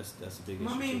that's a big issue.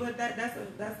 I mean, but that's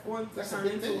going to That's a turn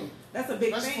big into thing. that's a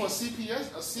big that's thing. for a CPS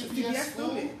school,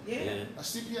 student, yeah. a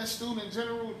CPS student in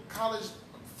general, college,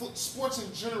 sports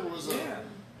in general Yeah.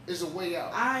 is a way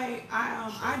out.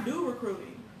 I do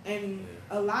recruiting, and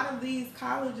a lot of these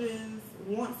colleges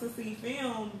want to see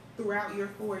film throughout your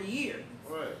 4 years.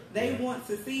 Right. They want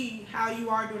to see how you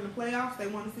are during the playoffs. They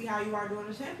want to see how you are during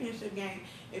the championship game.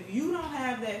 If you don't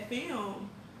have that film,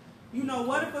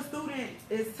 what if a student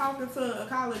is talking to a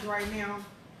college right now,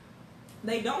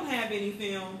 they don't have any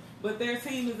film, but their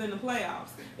team is in the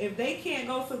playoffs. If they can't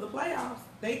go to the playoffs,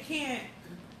 they can't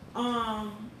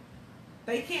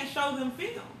show them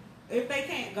film if they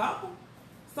can't go.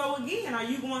 So again, are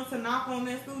you going to knock on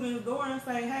that student's door and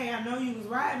say, hey, I know you was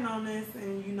riding on this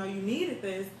and you needed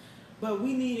this, but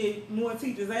we needed more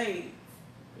teachers' aides?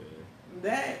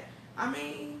 That, at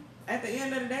the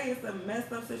end of the day, it's a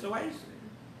messed up situation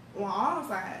on all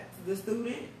sides. The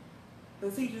student,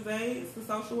 the teachers' aides, the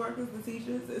social workers, the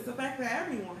teachers. It's affecting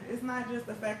everyone. It's not just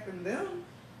affecting them.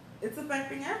 It's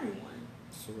affecting everyone.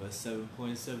 So at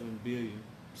 7.7 billion,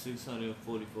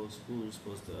 644 schools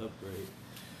supposed to upgrade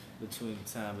between the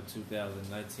time of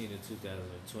 2019 and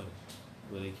 2020.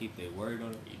 Will they keep their word on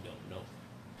it? You don't know.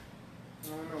 I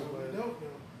don't know, We but don't know.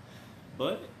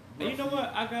 But you know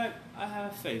what? I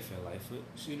have faith in Lightfoot.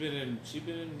 She been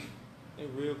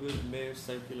in real good mid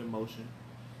circular motion.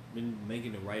 Been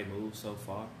making the right moves so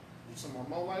far. you some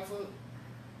more Lightfoot?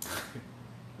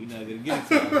 You're not gonna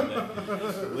get into all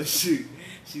of that. But she's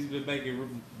been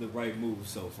making the right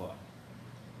moves so far.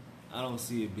 I don't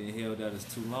see it being held out as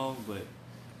too long, but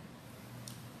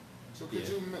So could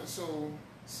so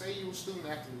say you a student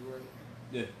athlete, right?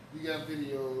 yeah, You got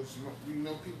videos, you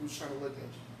know people's trying to look at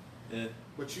you. yeah.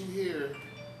 But you hear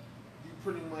you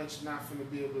pretty much not finna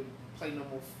be able to play no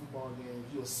more football games.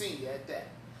 You're a senior at that.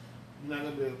 You're not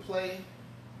gonna be able to play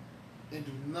and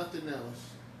do nothing else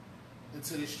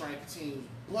until this strike continues.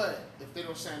 But if they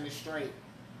don't sign this strike,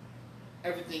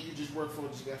 everything you just worked for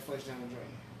just got flushed down the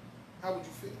drain. How would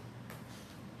you feel?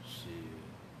 Shit.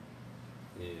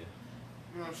 Yeah.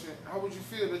 You know what I'm saying? How would you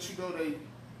feel that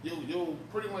your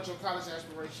pretty much your college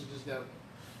aspiration just got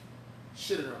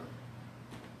shitted on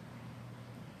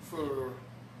for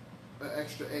an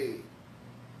extra aid?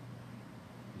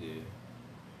 Yeah.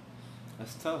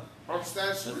 That's tough. That's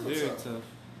That's real very tough. tough.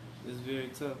 It's very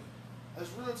tough. That's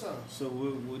real tough. So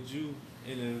would you,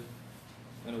 in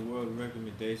a world of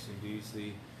recommendation, do you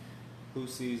see who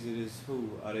sees it as who?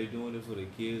 Are they doing it for the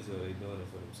kids or are they doing it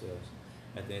for themselves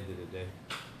at the end of the day?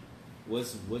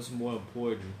 What's more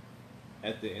important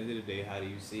at the end of the day? How do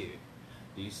you see it?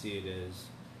 Do you see it as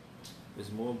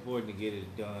it's more important to get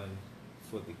it done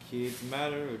for the kids'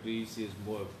 matter, or do you see it's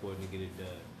more important to get it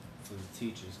done for the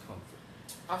teachers' comfort?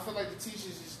 I feel like the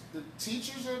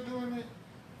teachers are doing it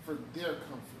for their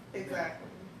comfort. Exactly.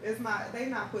 It's not. They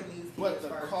not putting these kids But the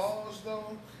first. cause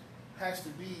though has to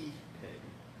be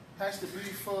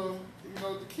for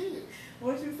the kids.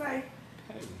 What you say?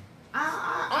 Petty.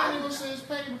 I ain't even say it's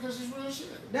petty because it's real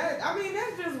shit.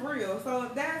 That's just real.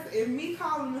 So if me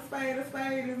calling a spade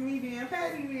is me being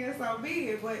petty, then so be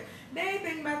it. But they ain't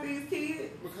thinking about these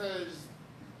kids. Because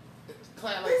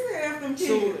class They say F them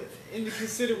So, kids. in the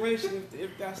consideration,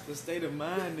 if that's the state of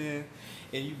mind, then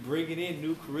and you bringing in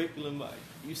new curriculum, like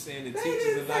you saying the They teachers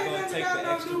didn't are not say going to nothing take about the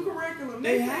no extra. new curriculum.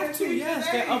 They said have to, teachers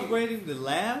yes. They're aid. upgrading the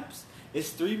labs.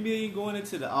 It's $3 million going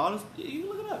into the autos. You can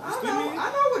look it up. It's $3 million.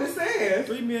 I know what it says.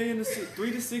 3 million to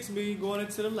 3 to 6 million going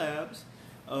into the labs.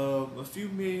 A few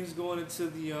millions going into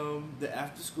the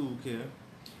after school care.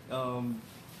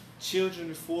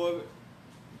 Children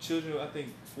I think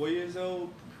 4 years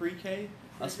old, pre-K,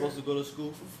 are supposed to go to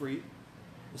school for free.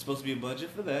 There's supposed to be a budget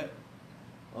for that.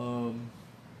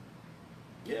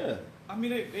 Yeah, I mean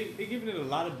they giving it a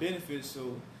lot of benefits.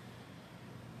 So,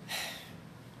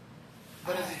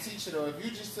 But as a teacher though, if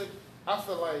you just took, I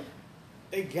feel like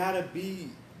they gotta be.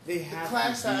 They the have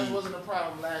class to size be. wasn't a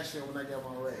problem last year when I got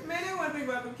my raise. Man, they wasn't thinking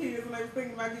about the kids when they was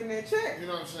thinking about getting that check. You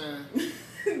know what I'm saying?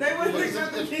 They wasn't thinking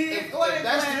about the kids or their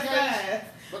that's the class case, size.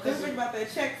 They was because thinking about their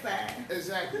check size.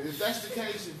 exactly. If that's the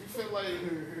case, if you feel like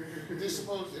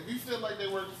if you feel like they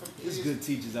working for the kids, There's good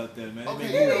teachers out there, man. Okay,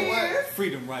 They you make know what?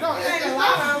 freedom right. No, now. Ain't a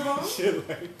lot of them. Shit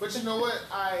like. But you know what?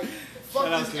 Shout Fuck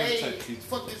out this to them type aid, teachers.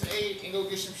 fuck this aid, and go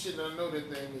get some shit that I know that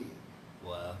they need.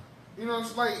 Wow. You know what I'm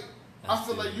saying? Like I That's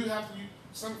feel it. like you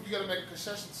gotta make a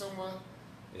concession somewhere.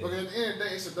 Yeah. But at the end of the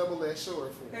day, it's a double-edged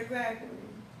sword for them, Exactly.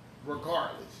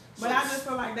 regardless. But So I just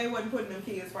feel like they wasn't putting them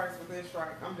kids first with this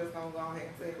strike. I'm just gonna go ahead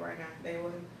and say it right now. They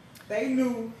wasn't. They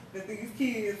knew that these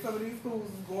kids, some of these schools,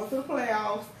 was going to the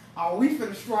playoffs. Oh, we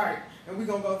finna strike, and we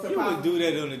gonna go to the You would playoffs. do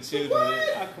that on the children. What?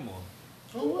 Ah, come on.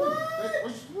 So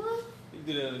what? You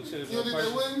do that on the children. You don't think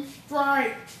they wouldn't?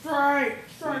 Strike. You do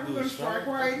We're a gonna strike strike?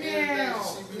 right At the end of the day, now.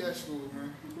 it's CBS school,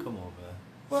 man. Come on, man.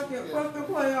 Fuck the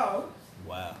playoffs.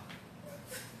 Wow.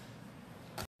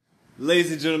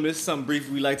 Ladies and gentlemen, this is something brief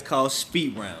we like to call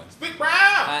speed rounds. Speak round.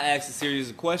 I ask a series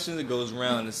of questions. It goes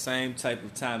around in the same type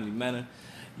of timely manner.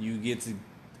 You get to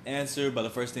answer by the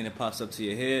first thing that pops up to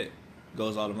your head.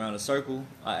 Goes all around a circle.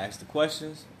 I ask the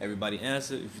questions. Everybody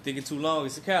answer. If you're thinking too long,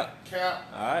 it's a cap. Cap.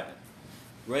 All right.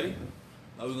 Ready?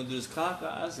 Are we gonna do this clock?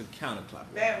 That's a counterclock.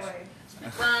 That way.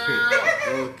 Speak round.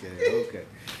 Okay.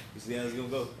 You see how it's gonna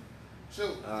go?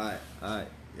 Shoot. All right.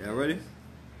 Y'all ready?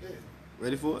 Yeah.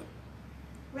 Ready for it?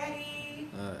 Ready?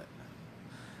 All right.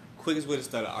 Quickest way to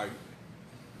start an argument.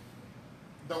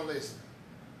 Don't listen.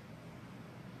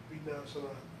 Be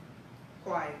nonchalant.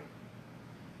 Quiet.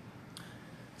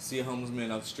 See a homeless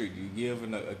man off the street. Do you give or,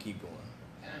 no, or keep going?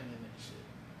 I ain't in that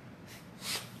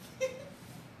shit.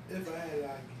 If I had it,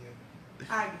 I'd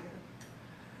give. I give.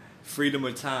 Freedom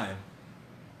or time?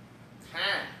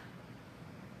 Time.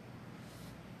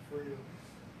 Freedom.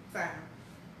 Time.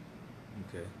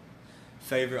 Okay.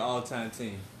 Favorite all-time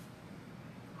team?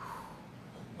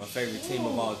 My favorite team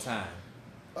of all time.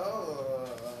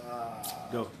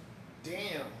 Go.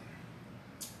 Damn.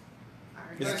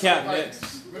 It's Minnesota cap Vikings.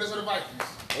 next. Minnesota Vikings.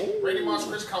 Oh. Randy Moss,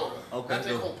 Chris Coda. Okay, Dante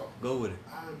go. Culpo. Go with it.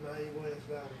 I'm not even going to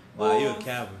that Wow, you're a Bulls.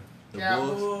 Cowboy. The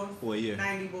Cowboys. Bulls? What year?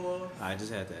 90 Bulls. I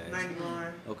just had to ask.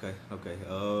 91. Okay.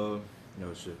 No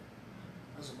shit.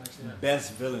 That's what makes sense.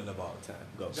 Best villain of all time.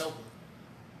 Go. Joker.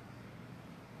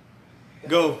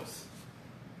 Go.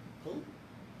 Who?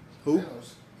 Who?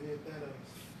 Thanos. Yeah,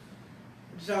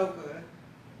 Thanos. Joker.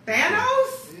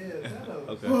 Thanos? Yeah, Thanos.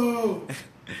 Okay. Whoa.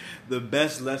 The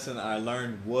best lesson I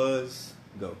learned was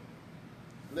go.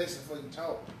 Listen before you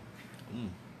talk.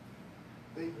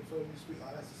 Think before you speak.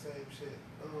 Oh, that's the same shit.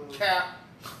 Cap.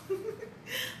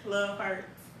 Love hurts.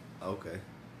 Okay.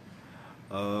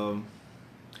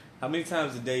 How many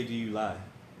times a day do you lie?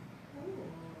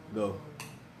 Go.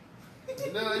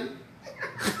 None.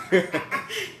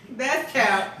 That's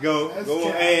cap. Go. That's Go.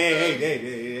 cap.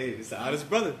 Hey. It's an honest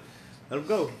brother. Let him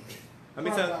go. How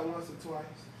many Probably times? about once or twice.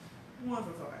 Once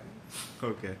or twice.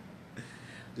 Okay.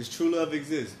 Does true love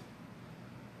exist?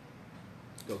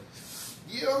 Go.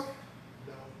 Yeah.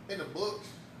 No. In the books.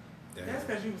 That's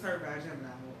because you was hurt by a Gemini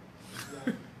boy.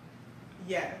 No.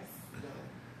 Yes. No.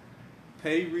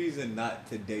 Pay reason not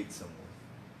to date someone.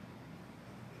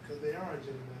 Because they are a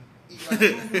Gemini.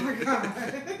 Oh my God.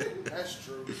 That's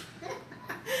true.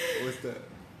 What's that?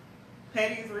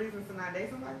 Pettiest reasons to not date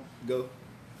somebody? Go.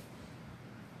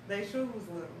 They shoes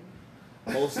little.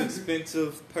 Most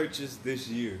expensive purchase this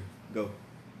year. Go.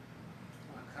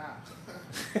 My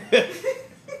God.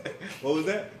 What was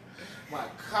that? My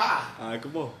God. All right,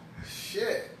 come on.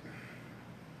 Shit.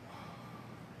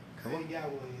 I ain't got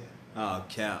one yet. Oh,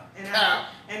 Cap. An Cap.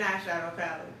 eyeshadow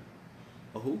palette.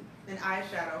 A who? An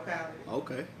eyeshadow palette.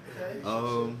 Okay. Okay.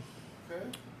 Um. Okay.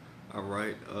 All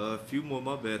right. A few more.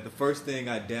 My bad. The first thing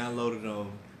I downloaded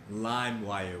on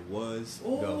LimeWire was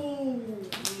go.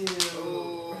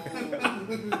 Oh.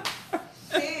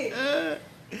 Shit.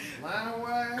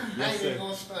 LimeWire? I Yes, ain't sir. even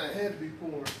gonna stunt. It had to be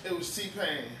porn. It was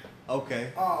T-Pain.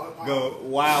 Okay. Oh, Go.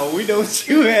 Wow. We know what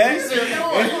you had. He said, "Come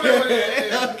on, you know what it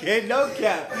is." Okay. No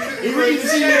cap. He was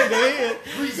shit in the head.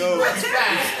 Greasy Go. Butts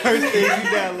Five. First thing you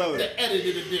downloaded. The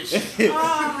edited edition.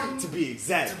 To be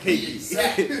exact. Pinky.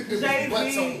 Exactly.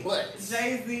 Butts on Jay-Z. butts.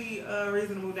 Jay-Z,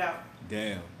 Reason to Move Out.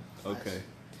 Damn. Okay.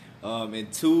 In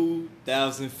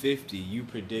 2050, you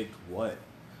predict what?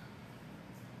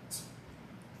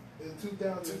 In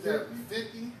 2050,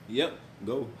 2050. Yep.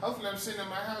 Go. Hopefully I'm sitting in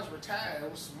my house retired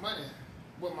with some money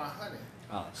with my honey.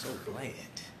 Oh, so bland.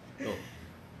 Go.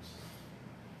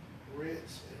 rich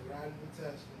and riding the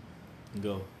Tesla.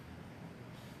 Go.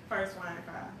 First flying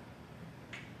car.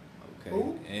 Okay.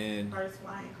 Who? And First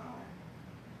flying car.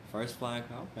 first flying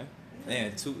car. Okay.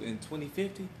 And in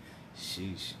 2050.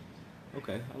 Sheesh.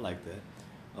 Okay, I like that.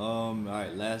 All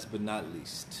right. Last but not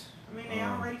least. I mean, they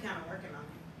already kind of working on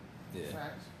it. Yeah.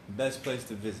 Facts. Best place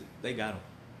to visit. They got them.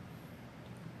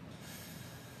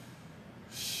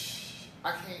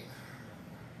 I can't.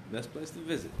 Best place to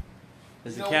visit.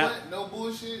 Is You it know cap? what? No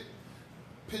bullshit.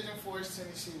 Pigeon Forge,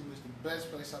 Tennessee was the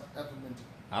best place I've ever been to.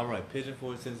 All right. Pigeon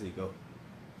Forge, Tennessee. Go.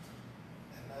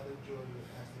 Atlanta, Georgia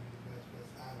has to be the best place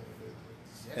I've ever been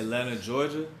to. Yes. Atlanta,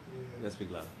 Georgia. Yeah. Let's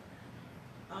speak loud.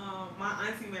 My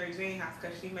auntie Mary Jane house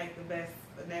because she make the best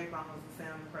neck bombs and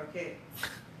salmon croquette.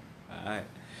 All right.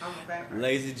 I'm a fat person.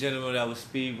 Ladies and gentlemen, that was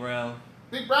Speed Brown,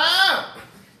 Big Brown!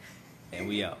 and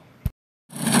we out.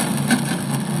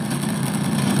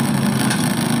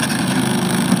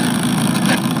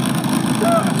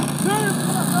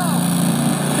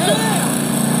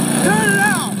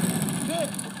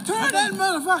 Turn that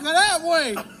motherfucker that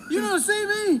way. You don't see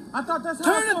me? I thought that's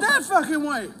how Turn it that fucking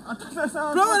way. I thought that's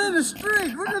how Throw it in the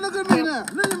street. Look at me now.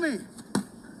 Look at me.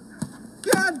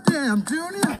 God damn,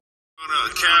 Junior. Hold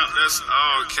up, Cap. That's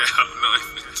all Cap. No.